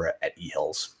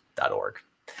foraurora@ehills.org.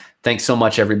 Thanks so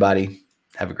much, everybody.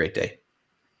 Have a great day.